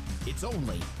Giveaway. It's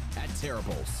only at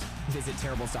Terribles. Visit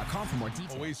Terribles.com for more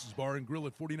details. Oasis Bar and Grill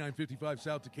at 4955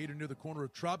 South Decatur near the corner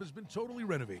of Trop has been totally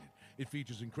renovated. It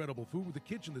features incredible food with a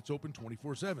kitchen that's open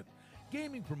 24/7.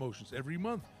 Gaming promotions every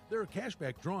month. There are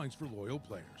cashback drawings for loyal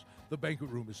players. The banquet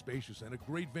room is spacious and a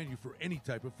great venue for any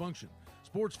type of function.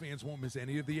 Sports fans won't miss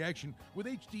any of the action with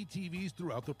HD TVs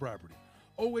throughout the property.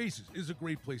 Oasis is a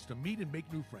great place to meet and make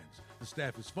new friends. The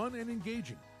staff is fun and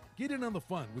engaging. Get in on the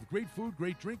fun with great food,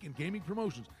 great drink, and gaming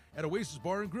promotions at Oasis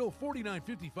Bar and Grill,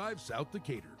 4955 South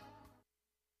Decatur.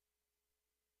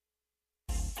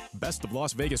 Best of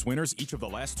Las Vegas winners each of the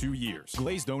last 2 years.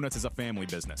 Glazed Donuts is a family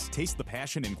business. Taste the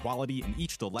passion and quality in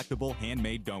each delectable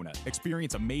handmade donut.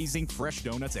 Experience amazing fresh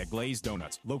donuts at Glazed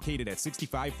Donuts, located at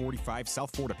 6545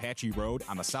 South Fort Apache Road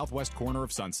on the southwest corner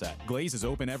of Sunset. Glaze is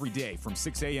open every day from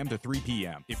 6 a.m. to 3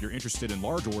 p.m. If you're interested in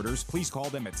large orders, please call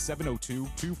them at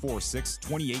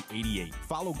 702-246-2888.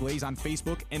 Follow Glaze on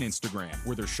Facebook and Instagram,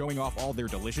 where they're showing off all their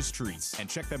delicious treats. And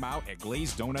check them out at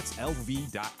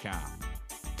glazedonutslv.com.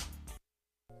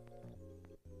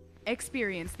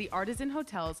 Experience the Artisan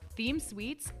Hotel's themed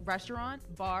suites, restaurant,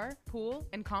 bar, pool,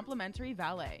 and complimentary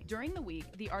valet. During the week,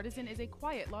 the Artisan is a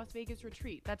quiet Las Vegas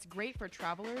retreat that's great for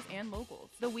travelers and locals.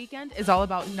 The weekend is all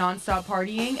about nonstop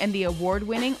partying and the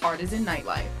award-winning Artisan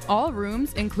nightlife. All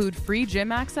rooms include free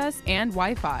gym access and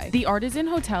Wi-Fi. The Artisan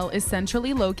Hotel is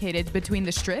centrally located between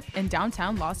the Strip and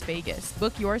downtown Las Vegas.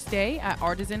 Book your stay at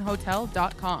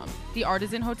artisanhotel.com. The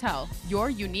Artisan Hotel, your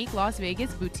unique Las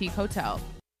Vegas boutique hotel.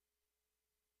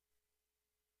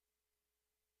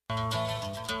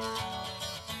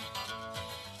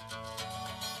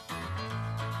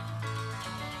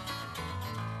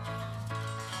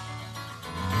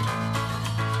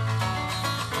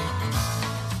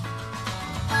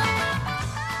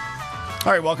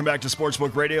 All right, welcome back to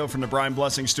Sportsbook Radio from the Brian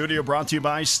Blessing Studio, brought to you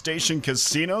by Station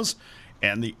Casinos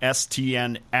and the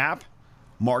STN app.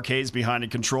 Mark Hayes behind the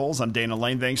controls. I'm Dana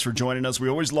Lane. Thanks for joining us. We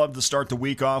always love to start the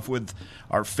week off with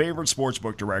our favorite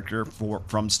sportsbook director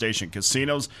from Station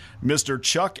Casinos. Mr.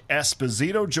 Chuck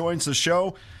Esposito joins the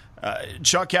show.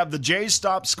 Chuck, have the Jays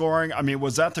stopped scoring? I mean,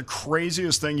 was that the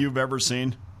craziest thing you've ever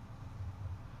seen?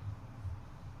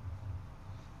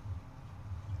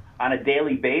 On a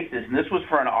daily basis, and this was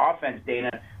for an offense, Dana,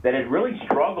 that has really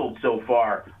struggled so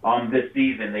far this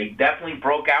season. They definitely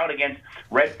broke out against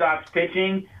Red Sox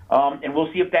pitching, and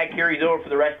we'll see if that carries over for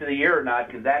the rest of the year or not,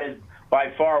 because that is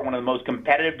by far one of the most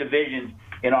competitive divisions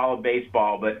in all of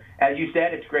baseball. But as you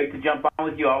said, it's great to jump on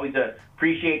with you. Always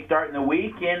appreciate starting the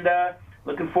week, and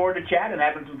looking forward to chatting and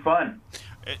having some fun.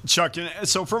 Chuck,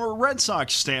 so from a Red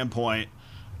Sox standpoint,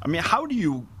 I mean, how do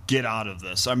you get out of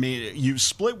this? I mean, you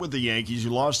split with the Yankees. You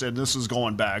lost, and this is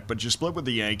going back, but you split with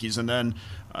the Yankees, and then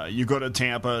you go to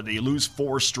Tampa. You lose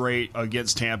 4 straight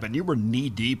against Tampa, and you were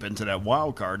knee-deep into that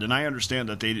wild card. And I understand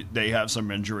that they have some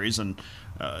injuries and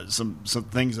some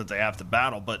things that they have to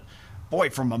battle. But, boy,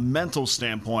 from a mental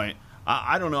standpoint,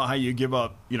 I don't know how you give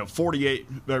up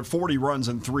 40 runs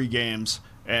in 3 games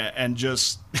and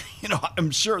just,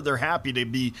 I'm sure they're happy to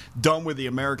be done with the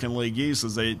American League East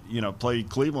as they, play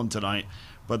Cleveland tonight.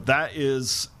 But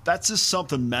that's just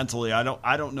something mentally. I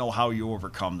don't know how you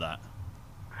overcome that.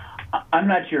 I'm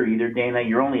not sure either, Dana.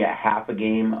 You're only a half a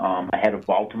game ahead of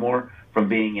Baltimore from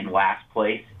being in last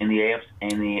place in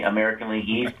the American League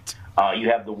East. Right. You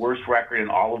have the worst record in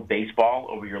all of baseball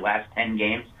over your last 10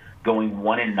 games, going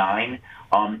 1-9.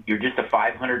 You're just a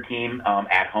 500 team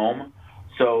at home.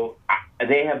 So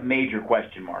they have major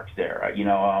question marks there.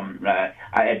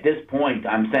 At this point,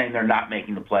 I'm saying they're not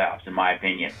making the playoffs, in my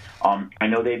opinion. I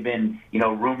know they've been,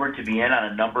 rumored to be in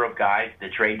on a number of guys at the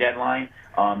trade deadline,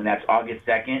 and that's August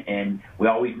 2nd. And we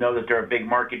always know that they're a big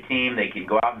market team. They can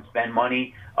go out and spend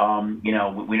money.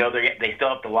 We know they still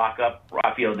have to lock up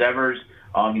Rafael Devers.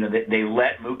 They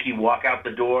let Mookie walk out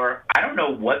the door. I don't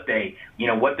know what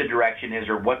what the direction is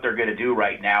or what they're going to do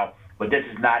right now. But this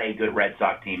is not a good Red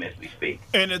Sox team as we speak.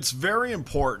 And it's very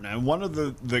important. And one of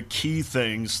the key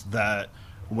things that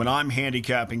when I'm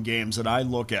handicapping games that I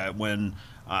look at when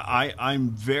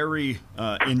I'm very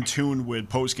in tune with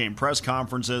post-game press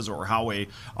conferences or how a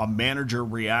manager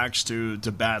reacts to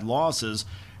bad losses.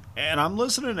 And I'm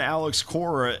listening to Alex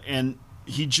Cora, and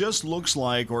he just looks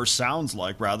like, or sounds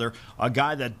like, rather, a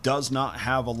guy that does not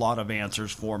have a lot of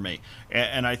answers for me.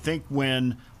 And I think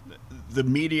when the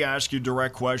media asks you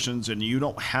direct questions and you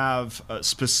don't have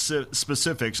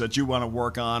specifics that you want to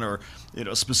work on, or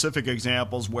specific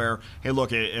examples where, hey,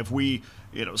 look, if we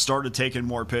started taking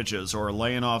more pitches or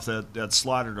laying off that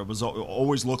slider that was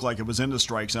always looked like it was in the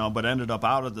strike zone but ended up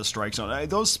out of the strike zone,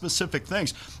 those specific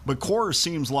things. But Cora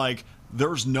seems like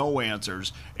there's no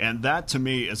answers, and that to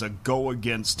me is a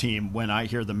go-against team when I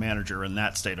hear the manager in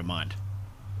that state of mind.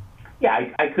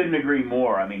 Yeah, I couldn't agree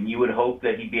more. I mean, you would hope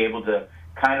that he'd be able to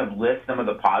kind of list some of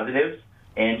the positives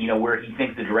and, where he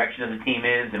thinks the direction of the team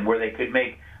is and where they could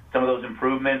make some of those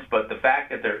improvements. But the fact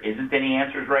that there isn't any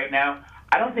answers right now,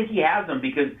 I don't think he has them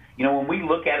because, when we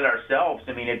look at it ourselves,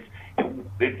 I mean,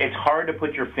 it's hard to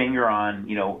put your finger on,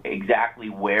 exactly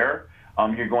where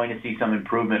you're going to see some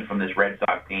improvement from this Red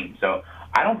Sox team. So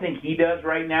I don't think he does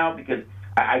right now because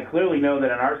I clearly know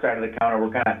that on our side of the counter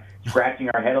we're kind of scratching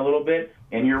our head a little bit.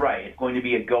 And you're right, it's going to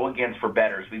be a go-against for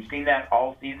bettors. We've seen that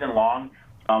all season long.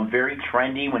 Very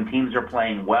trendy when teams are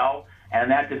playing well. And in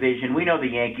that division, we know the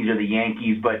Yankees are the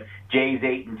Yankees, but Jays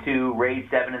 8-2, Rays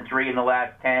 7-3 in the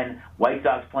last 10, White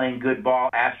Sox playing good ball,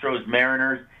 Astros,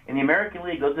 Mariners. In the American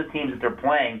League, those are the teams that they're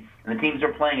playing, and the teams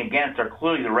they're playing against are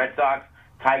clearly the Red Sox,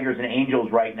 Tigers, and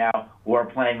Angels right now, who are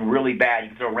playing really bad. You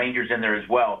can throw Rangers in there as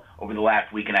well over the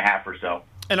last week and a half or so.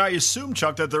 And I assume,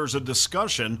 Chuck, that there's a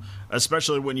discussion,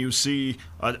 especially when you see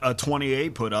a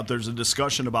 28 put up, there's a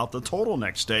discussion about the total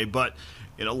next day. But,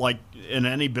 like in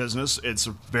any business, it's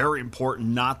very important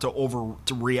not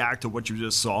to react to what you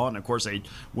just saw. And, of course, they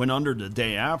went under the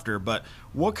day after. But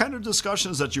what kind of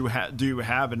discussions do you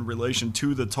have in relation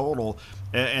to the total?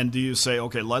 And do you say,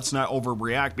 okay, let's not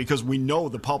overreact because we know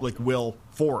the public will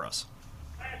for us?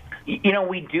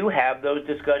 We do have those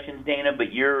discussions, Dana,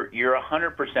 but you're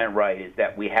 100% right, is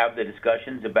that we have the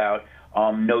discussions about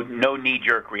no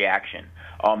knee-jerk reaction.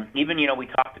 Even, we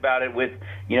talked about it with,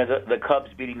 the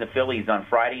Cubs beating the Phillies on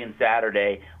Friday and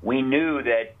Saturday. We knew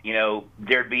that,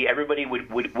 everybody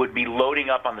would be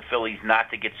loading up on the Phillies not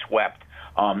to get swept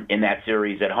in that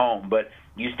series at home. But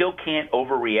you still can't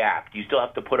overreact. You still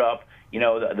have to put up,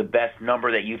 the best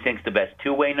number that you think's the best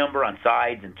two-way number on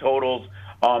sides and totals.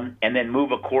 And then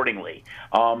move accordingly.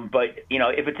 But,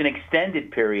 if it's an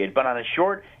extended period, but on a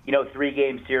short,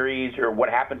 3-game series or what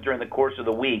happens during the course of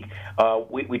the week.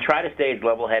 We try to stay as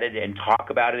level-headed and talk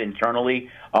about it internally.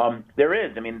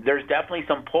 There's definitely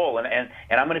some pull, and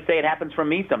I'm going to say it happens from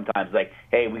me sometimes. Like,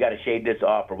 hey, we got to shade this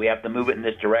off, or we have to move it in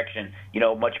this direction,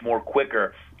 much more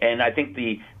quicker. And I think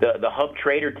the Hub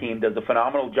Trader team does a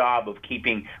phenomenal job of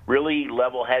keeping really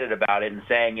level-headed about it and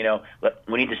saying,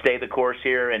 we need to stay the course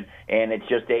here, and it's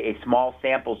just a small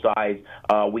sample size.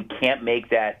 We can't make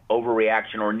that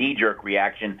overreaction or knee-jerk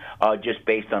reaction just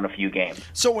based on a few games.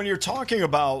 So when you're talking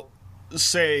about,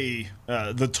 say,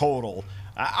 the total,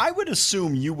 I would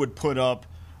assume you would put up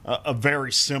a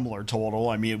very similar total.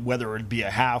 I mean, whether it be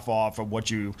a half off of what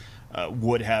you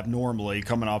would have normally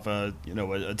coming off a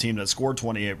team that scored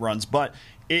 28 runs. But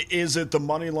is it the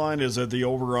money line? Is it the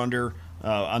over-under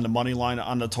on the money line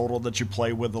on the total that you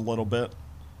play with a little bit?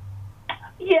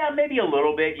 Yeah, maybe a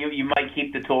little bit. You might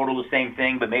keep the total the same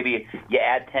thing, but maybe you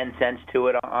add 10 cents to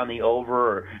it on the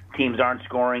over, or teams aren't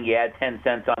scoring, you add 10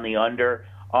 cents on the under.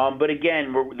 But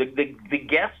again, the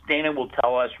guest, Dana, will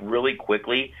tell us really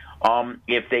quickly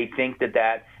if they think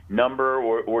that number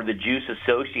or the juice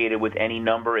associated with any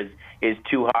number is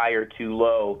too high or too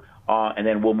low, and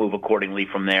then we'll move accordingly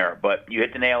from there. But you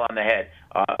hit the nail on the head.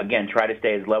 Again, try to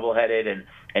stay as level-headed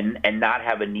and not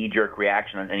have a knee-jerk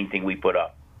reaction on anything we put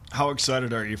up. How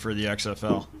excited are you for the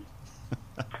XFL?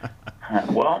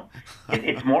 Well,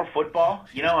 it's more football.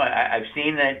 I've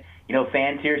seen that,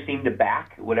 fans here seem to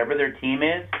back whatever their team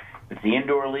is. It's the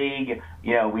indoor league.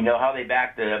 We know how they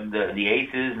back the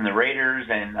Aces and the Raiders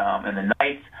and the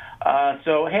Knights.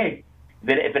 So, hey,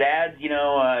 if it adds,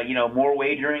 more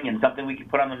wagering and something we can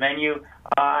put on the menu,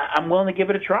 I'm willing to give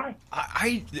it a try.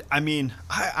 I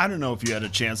don't know if you had a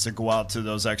chance to go out to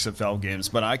those XFL games,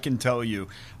 but I can tell you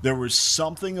there was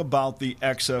something about the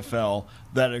XFL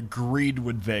that agreed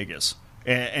with Vegas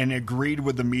and agreed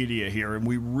with the media here, and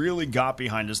we really got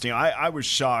behind this team. I was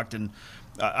shocked, and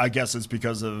I guess it's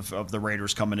because of the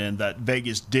Raiders coming in, that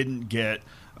Vegas didn't get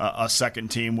a second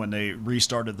team when they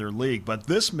restarted their league. But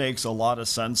this makes a lot of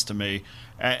sense to me.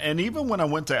 And even when I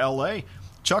went to L.A.,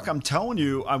 Chuck, I'm telling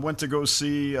you, I went to go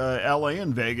see L.A.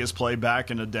 and Vegas play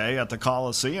back in the day at the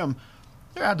Coliseum.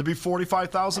 There had to be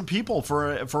 45,000 people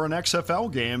for an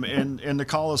XFL game in the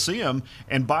Coliseum.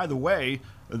 And by the way,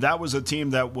 that was a team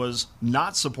that was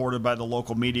not supported by the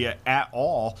local media at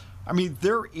all. I mean,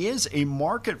 there is a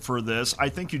market for this. I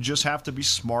think you just have to be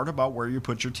smart about where you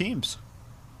put your teams.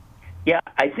 Yeah,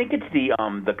 I think it's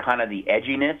the kind of the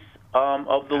edginess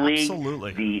of the league,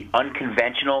 Absolutely. The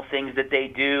unconventional things that they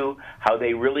do, how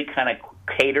they really kind of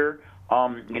cater,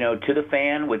 to the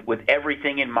fan with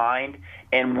everything in mind,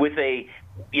 and with a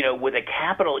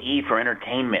capital E for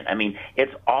entertainment. I mean,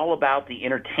 it's all about the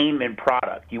entertainment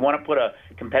product. You want to put a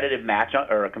competitive match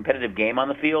or a competitive game on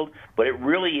the field, but it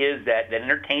really is that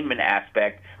entertainment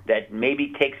aspect that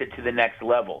maybe takes it to the next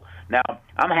level. Now,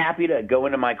 I'm happy to go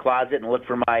into my closet and look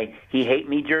for my He Hate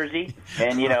Me jersey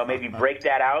and, maybe break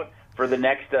that out for the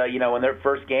next, when their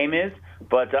first game is.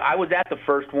 But I was at the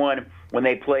first one when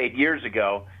they played years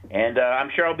ago, and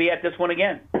I'm sure I'll be at this one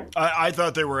again. I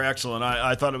thought they were excellent.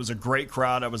 I thought it was a great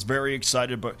crowd. I was very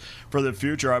excited but for the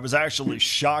future. I was actually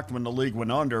shocked when the league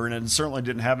went under, and it certainly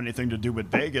didn't have anything to do with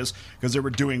Vegas because they were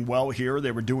doing well here.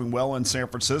 They were doing well in San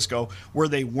Francisco. Where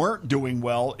they weren't doing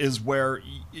well is where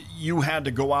you had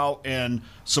to go out and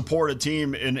support a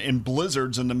team in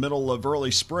blizzards in the middle of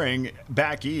early spring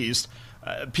back east.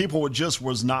 People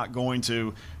was not going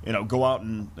to, go out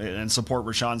and support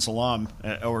Rashaan Salam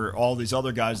or all these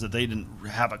other guys that they didn't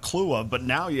have a clue of. But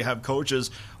now you have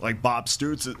coaches like Bob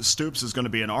Stoops is going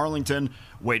to be in Arlington,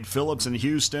 Wade Phillips in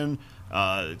Houston,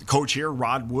 coach here,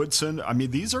 Rod Woodson. I mean,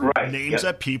 these are names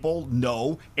that people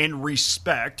know and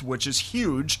respect, which is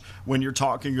huge when you're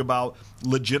talking about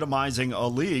legitimizing a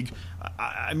league.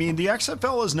 I mean, the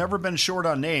XFL has never been short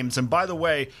on names. And by the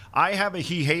way, I have a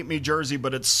He Hate Me jersey,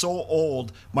 but it's so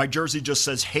old, my jersey just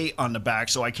says hate on the back,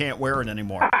 so I can't wear it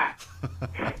anymore.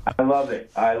 I love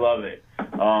it.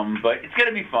 But it's going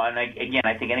to be fun. I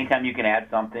think anytime you can add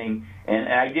something,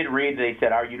 and I did read they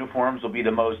said our uniforms will be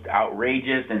the most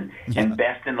outrageous and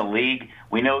best in the league.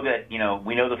 We know that,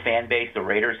 we know the fan base the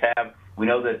Raiders have. We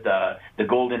know that the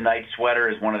Golden Knights sweater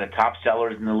is one of the top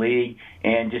sellers in the league,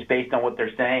 and just based on what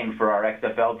they're saying for our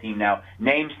XFL team now,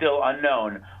 name still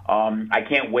unknown. I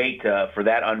can't wait for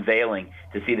that unveiling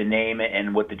to see the name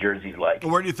and what the jersey's like.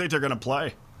 Where do you think they're going to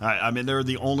play? I mean, they're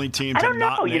the only team to I don't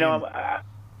know.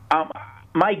 Name.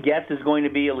 My guess is going to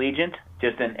be Allegiant,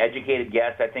 just an educated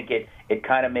guess. I think it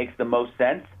kind of makes the most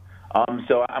sense.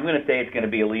 So I'm going to say it's going to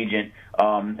be Allegiant,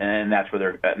 and that's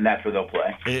where they'll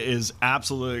play. It is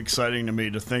absolutely exciting to me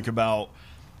to think about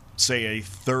say, a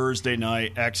Thursday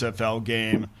night XFL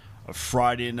game, a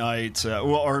Friday night,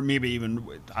 or maybe even,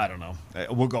 I don't know,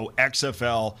 we'll go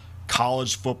XFL,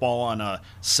 college football on a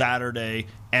Saturday,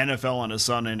 NFL on a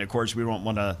Sunday, and of course we don't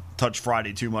want to touch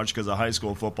Friday too much because of high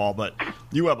school football, but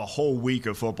you have a whole week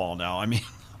of football now. I mean,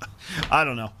 I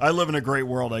don't know. I live in a great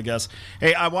world, I guess.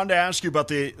 Hey, I wanted to ask you about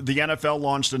the NFL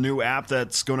launched a new app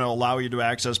that's going to allow you to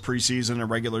access preseason and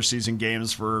regular season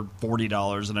games for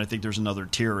 $40, and I think there's another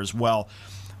tier as well.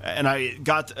 And I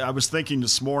was thinking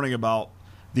this morning about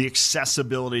the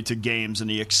accessibility to games and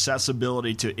the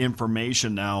accessibility to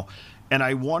information now, and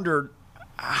I wondered,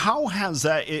 how has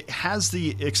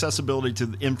the accessibility to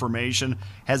the information,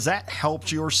 has that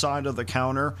helped your side of the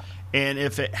counter? And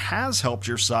if it has helped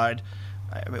your side,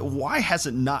 why has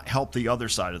it not helped the other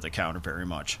side of the counter very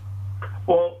much?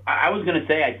 Well, I was going to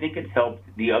say I think it's helped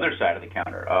the other side of the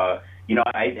counter.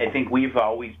 I think we've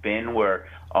always been where,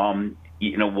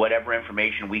 whatever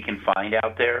information we can find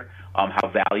out there,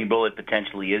 how valuable it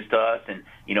potentially is to us, and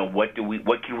what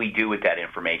can we do with that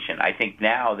information? I think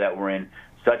now that we're in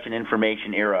such an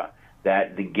information era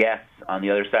that the guests on the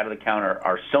other side of the counter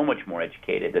are so much more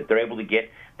educated that they're able to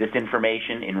get this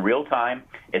information in real time,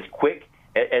 as quick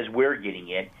as we're getting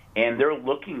it, and they're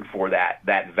looking for that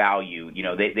value.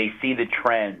 They see the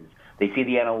trends, they see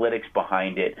the analytics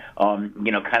behind it, kind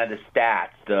of the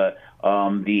stats,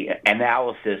 the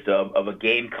analysis of a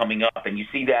game coming up, and you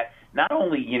see that not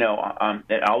only on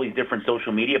all these different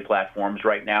social media platforms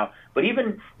right now, but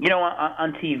even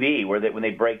on TV when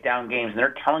they break down games and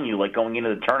they're telling you, like, going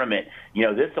into the tournament,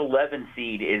 this 11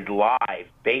 seed is live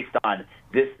based on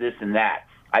this, and that.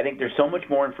 I think there's so much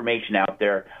more information out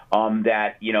there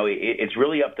that it's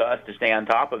really up to us to stay on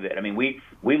top of it. I mean, we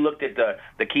looked at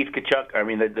the Keith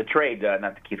Tkachuk, the trade,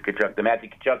 not the Keith Tkachuk, the Matthew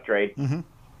Tkachuk trade. Mm-hmm.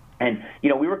 And,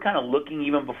 we were kind of looking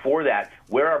even before that,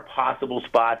 where are possible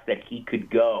spots that he could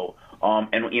go?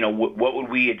 And what would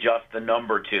we adjust the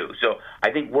number to? So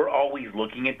I think we're always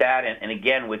looking at that. And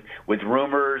again, with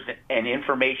rumors and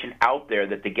information out there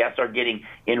that the guests are getting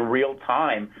in real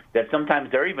time, that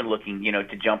sometimes they're even looking,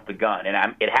 to jump the gun.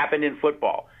 And it happened in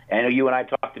football. And I know you and I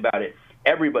talked about it.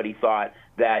 Everybody thought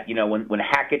that, when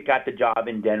Hackett got the job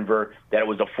in Denver, that it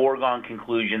was a foregone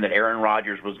conclusion that Aaron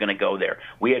Rodgers was going to go there.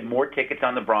 We had more tickets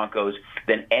on the Broncos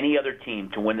than any other team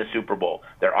to win the Super Bowl.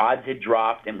 Their odds had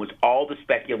dropped, and it was all the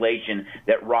speculation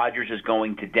that Rodgers is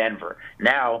going to Denver.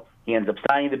 Now, he ends up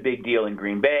signing the big deal in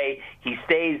Green Bay. He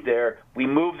stays there. We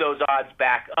move those odds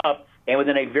back up, and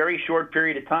within a very short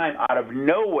period of time, out of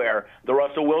nowhere, the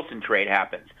Russell Wilson trade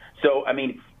happens. So,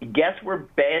 guests were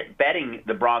betting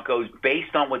the Broncos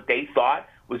based on what they thought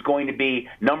was going to be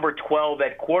number 12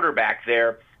 at quarterback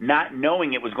there, not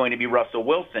knowing it was going to be Russell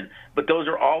Wilson. But those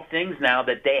are all things now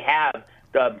that they have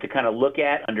to kind of look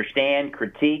at, understand,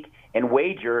 critique, and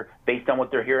wager based on what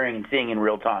they're hearing and seeing in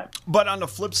real time. But on the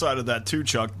flip side of that too,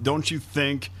 Chuck, don't you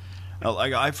think,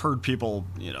 like I've heard people,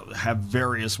 have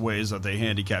various ways that they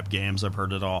handicap games. I've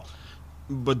heard it all.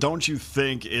 But don't you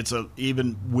think it's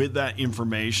even with that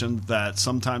information that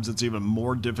sometimes it's even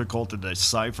more difficult to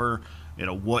decipher,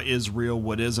 what is real,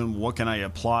 what isn't, what can I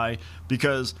apply?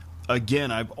 Because,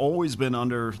 again, I've always been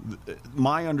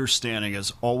my understanding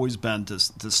has always been to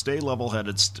stay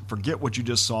level-headed, forget what you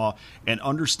just saw, and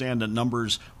understand that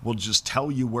numbers will just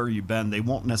tell you where you've been. They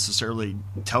won't necessarily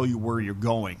tell you where you're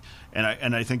going.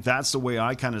 And I think that's the way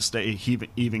I kind of stay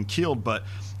even-keeled. But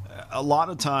a lot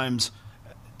of times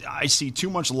I see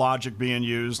too much logic being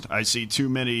used. I see too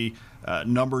many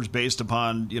numbers based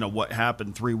upon what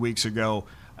happened 3 weeks ago.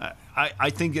 I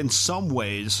think in some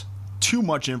ways too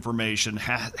much information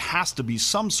has to be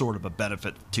some sort of a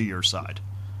benefit to your side.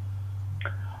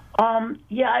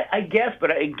 Yeah, I guess.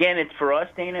 But again, it's for us,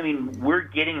 Dane. We're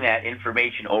getting that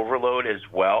information overload as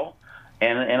well.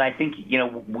 And I think,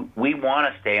 we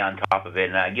want to stay on top of it.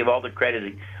 And I give all the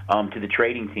credit to the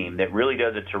trading team that really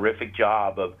does a terrific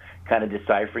job of kind of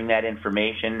deciphering that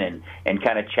information and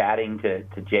kind of chatting to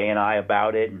Jay and I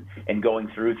about it and going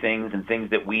through things and things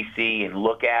that we see and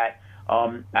look at.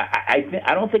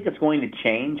 I don't think it's going to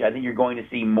change. I think you're going to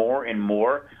see more and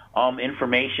more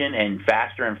information and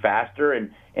faster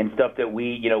and stuff that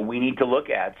we need to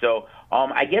look at. So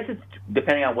I guess it's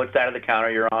depending on what side of the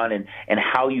counter you're on and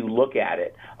how you look at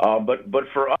it. But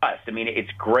for us,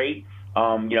 it's great.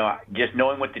 Just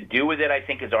knowing what to do with it, I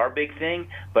think, is our big thing.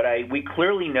 But we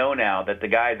clearly know now that the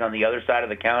guys on the other side of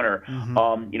the counter,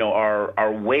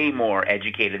 are way more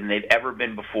educated than they've ever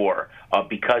been before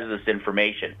because of this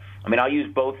information. I'll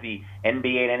use both the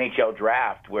NBA and NHL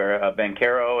draft, where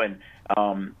Banchero and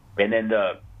then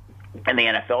the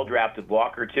NFL draft with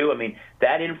Walker too.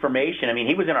 That information.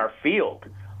 He was in our field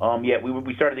Yet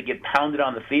we started to get pounded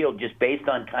on the field just based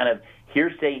on kind of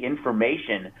hearsay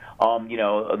information,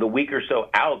 the week or so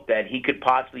out that he could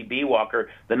possibly be, Walker,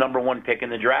 the number one pick in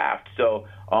the draft. So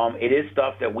it is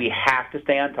stuff that we have to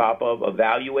stay on top of,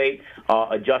 evaluate,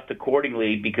 adjust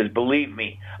accordingly, because believe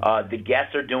me, the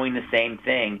guests are doing the same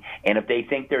thing. And if they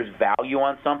think there's value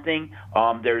on something,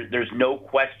 there's no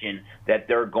question that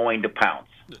they're going to pounce.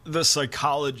 The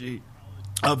psychology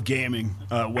of gaming,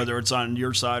 whether it's on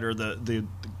your side or the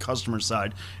customer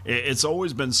side, it's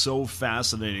always been so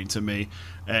fascinating to me,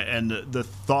 and the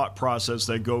thought process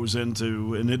that goes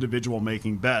into an individual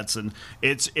making bets. And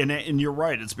and you're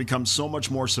right, it's become so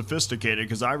much more sophisticated,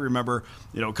 because I remember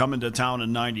coming to town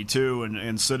in '92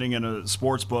 and sitting in a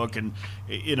sports book, and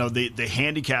the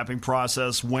handicapping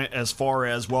process went as far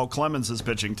as, well, Clemens is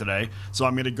pitching today, so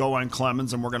I'm going to go on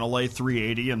Clemens and we're going to lay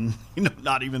 380 and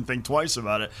not even think twice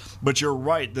about it. But you're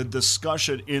right, the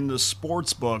discussion in the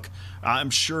sports book, I'm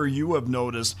sure you have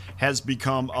noticed, has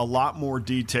become a lot more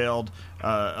detailed,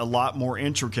 a lot more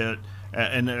intricate,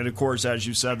 and of course, as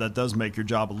you said, that does make your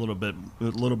job a little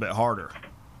bit harder.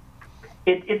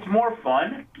 It's more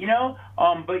fun,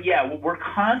 but yeah, we're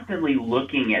constantly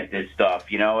looking at this stuff,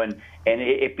 and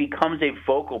it becomes a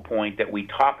focal point that we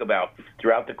talk about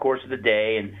throughout the course of the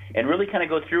day and really kind of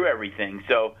go through everything.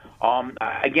 So,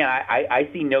 again, I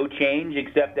see no change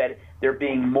except that there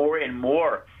being more and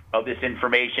more of this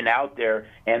information out there,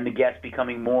 and the guests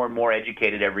becoming more and more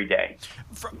educated every day.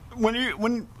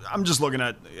 When I'm just looking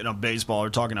at baseball, or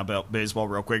talking about baseball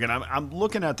real quick, and I'm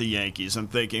looking at the Yankees and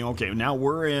thinking, okay, now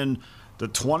we're in the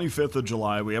 25th of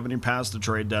July. We haven't even passed the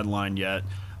trade deadline yet.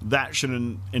 That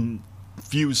should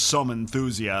infuse some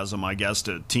enthusiasm, I guess,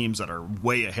 to teams that are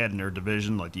way ahead in their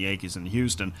division, like the Yankees and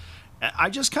Houston. I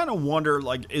just kind of wonder,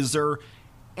 is there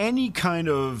any kind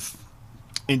of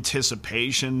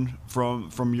anticipation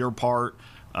from your part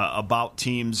about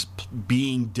teams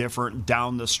being different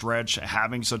down the stretch,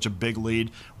 having such a big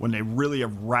lead when they really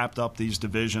have wrapped up these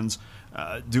divisions?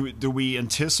 Do we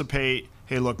anticipate,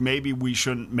 hey, look, maybe we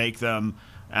shouldn't make them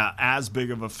as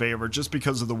big of a favor just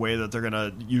because of the way that they're going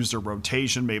to use their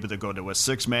rotation? Maybe they'll go to a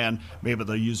six-man. Maybe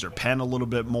they'll use their pen a little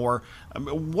bit more.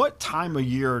 What time of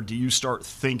year do you start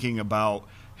thinking about,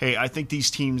 hey, I think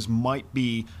these teams might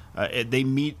be they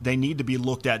need to be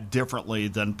looked at differently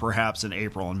than perhaps in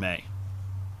April and May?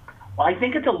 Well, I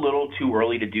think it's a little too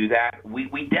early to do that.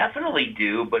 We definitely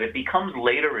do, but it becomes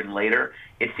later and later,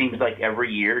 it seems like,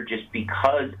 every year, just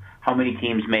because how many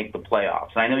teams make the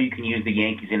playoffs. I know you can use the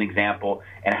Yankees as an example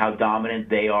and how dominant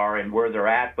they are and where they're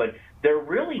at, but they're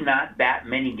really not that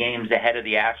many games ahead of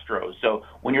the Astros. So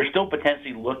when you're still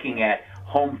potentially looking at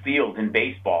home field in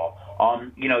baseball,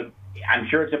 I'm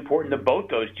sure it's important to both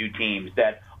those two teams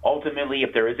that ultimately,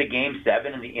 if there is a Game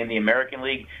 7 in the American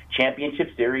League Championship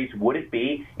Series, would it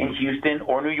be in Houston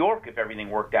or New York if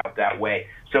everything worked out that way?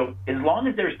 So as long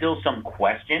as there's still some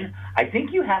question, I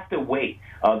think you have to wait.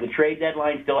 The trade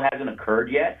deadline still hasn't occurred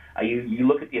yet. You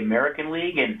look at the American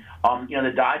League, and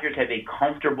the Dodgers have a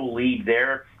comfortable lead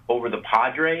there over the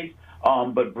Padres.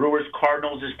 But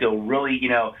Brewers-Cardinals is still really,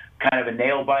 kind of a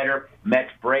nail-biter.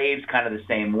 Mets-Braves, kind of the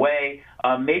same way.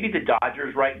 Maybe the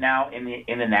Dodgers right now in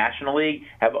the National League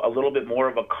have a little bit more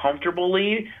of a comfortable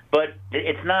lead, but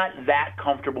it's not that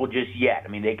comfortable just yet. I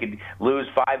mean, they could lose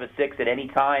 5 or 6 at any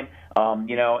time, and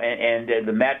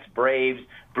the Mets, Braves,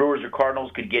 Brewers, or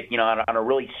Cardinals could get, on a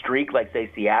really streak like,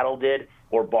 say, Seattle did,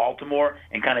 or Baltimore,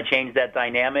 and kind of change that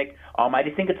dynamic. I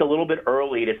just think it's a little bit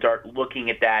early to start looking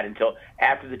at that until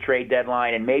after the trade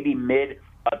deadline and maybe mid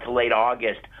to late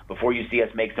August before you see us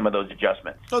make some of those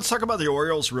adjustments. Let's talk about the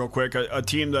Orioles real quick, a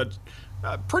team that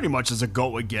pretty much is a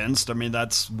go against. I mean,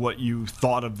 that's what you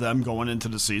thought of them going into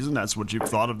the season. That's what you've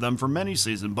thought of them for many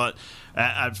seasons. But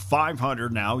at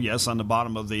 500 now, yes, on the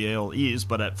bottom of the AL East,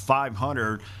 but at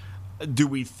 500, do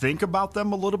we think about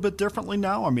them a little bit differently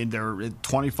now? I mean, they're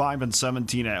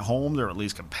 25-17 at home. They're at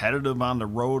least competitive on the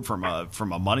road from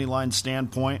a money line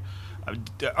standpoint.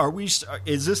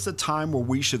 Is this the time where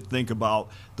we should think about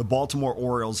the Baltimore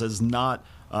Orioles as not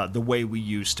the way we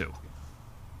used to?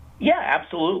 Yeah,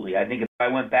 absolutely. I think if I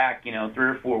went back, 3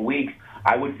 or 4 weeks,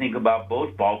 I would think about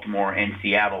both Baltimore and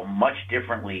Seattle much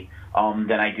differently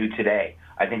than I do today.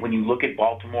 I think when you look at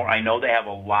Baltimore, I know they have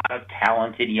a lot of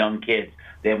talented young kids.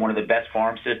 They have one of the best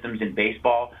farm systems in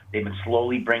baseball. They've been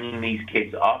slowly bringing these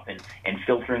kids up and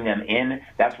filtering them in.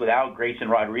 That's without Grayson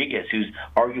Rodriguez, who's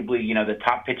arguably, the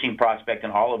top pitching prospect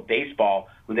in all of baseball,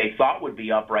 who they thought would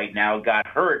be up right now, got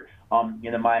hurt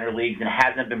in the minor leagues and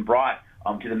hasn't been brought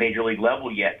to the major league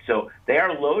level yet. So they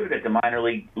are loaded at the minor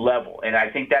league level, and I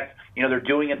think that's, they're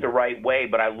doing it the right way.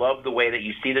 But I love the way that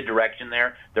you see the direction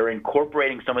there. They're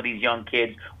incorporating some of these young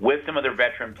kids with some of their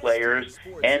veteran players,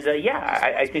 and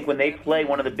I think when they play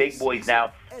one of the big boys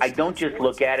now, I don't just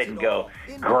look at it and go,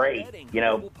 great,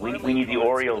 we need the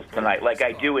Orioles tonight, like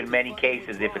I do in many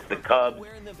cases if it's the Cubs,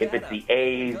 if it's the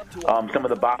A's, some of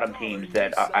the bottom teams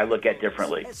that I look at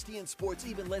differently. STN Sports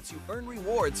even lets you earn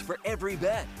rewards for every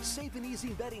bet. Safe and easy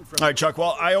betting from... All right, Chuck,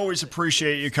 well, I always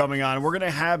appreciate you coming on. We're going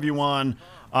to have you on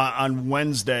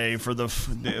Wednesday for the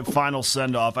final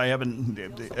send-off. I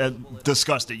haven't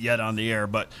discussed it yet on the air,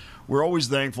 but we're always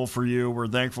thankful for you. We're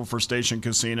thankful for Station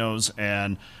Casinos,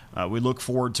 and we look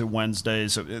forward to Wednesday.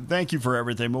 So thank you for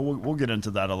everything, but we'll get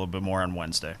into that a little bit more on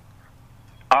Wednesday.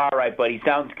 All right, buddy.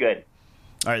 Sounds good.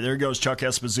 All right, there goes Chuck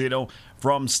Esposito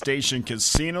from Station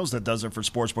Casinos. That does it for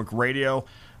Sportsbook Radio.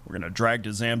 We're going to drag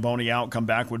the Zamboni out, come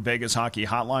back with Vegas Hockey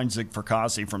Hotline. Zig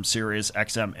Fracassi from Sirius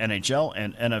XM NHL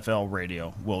and NFL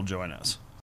Radio will join us.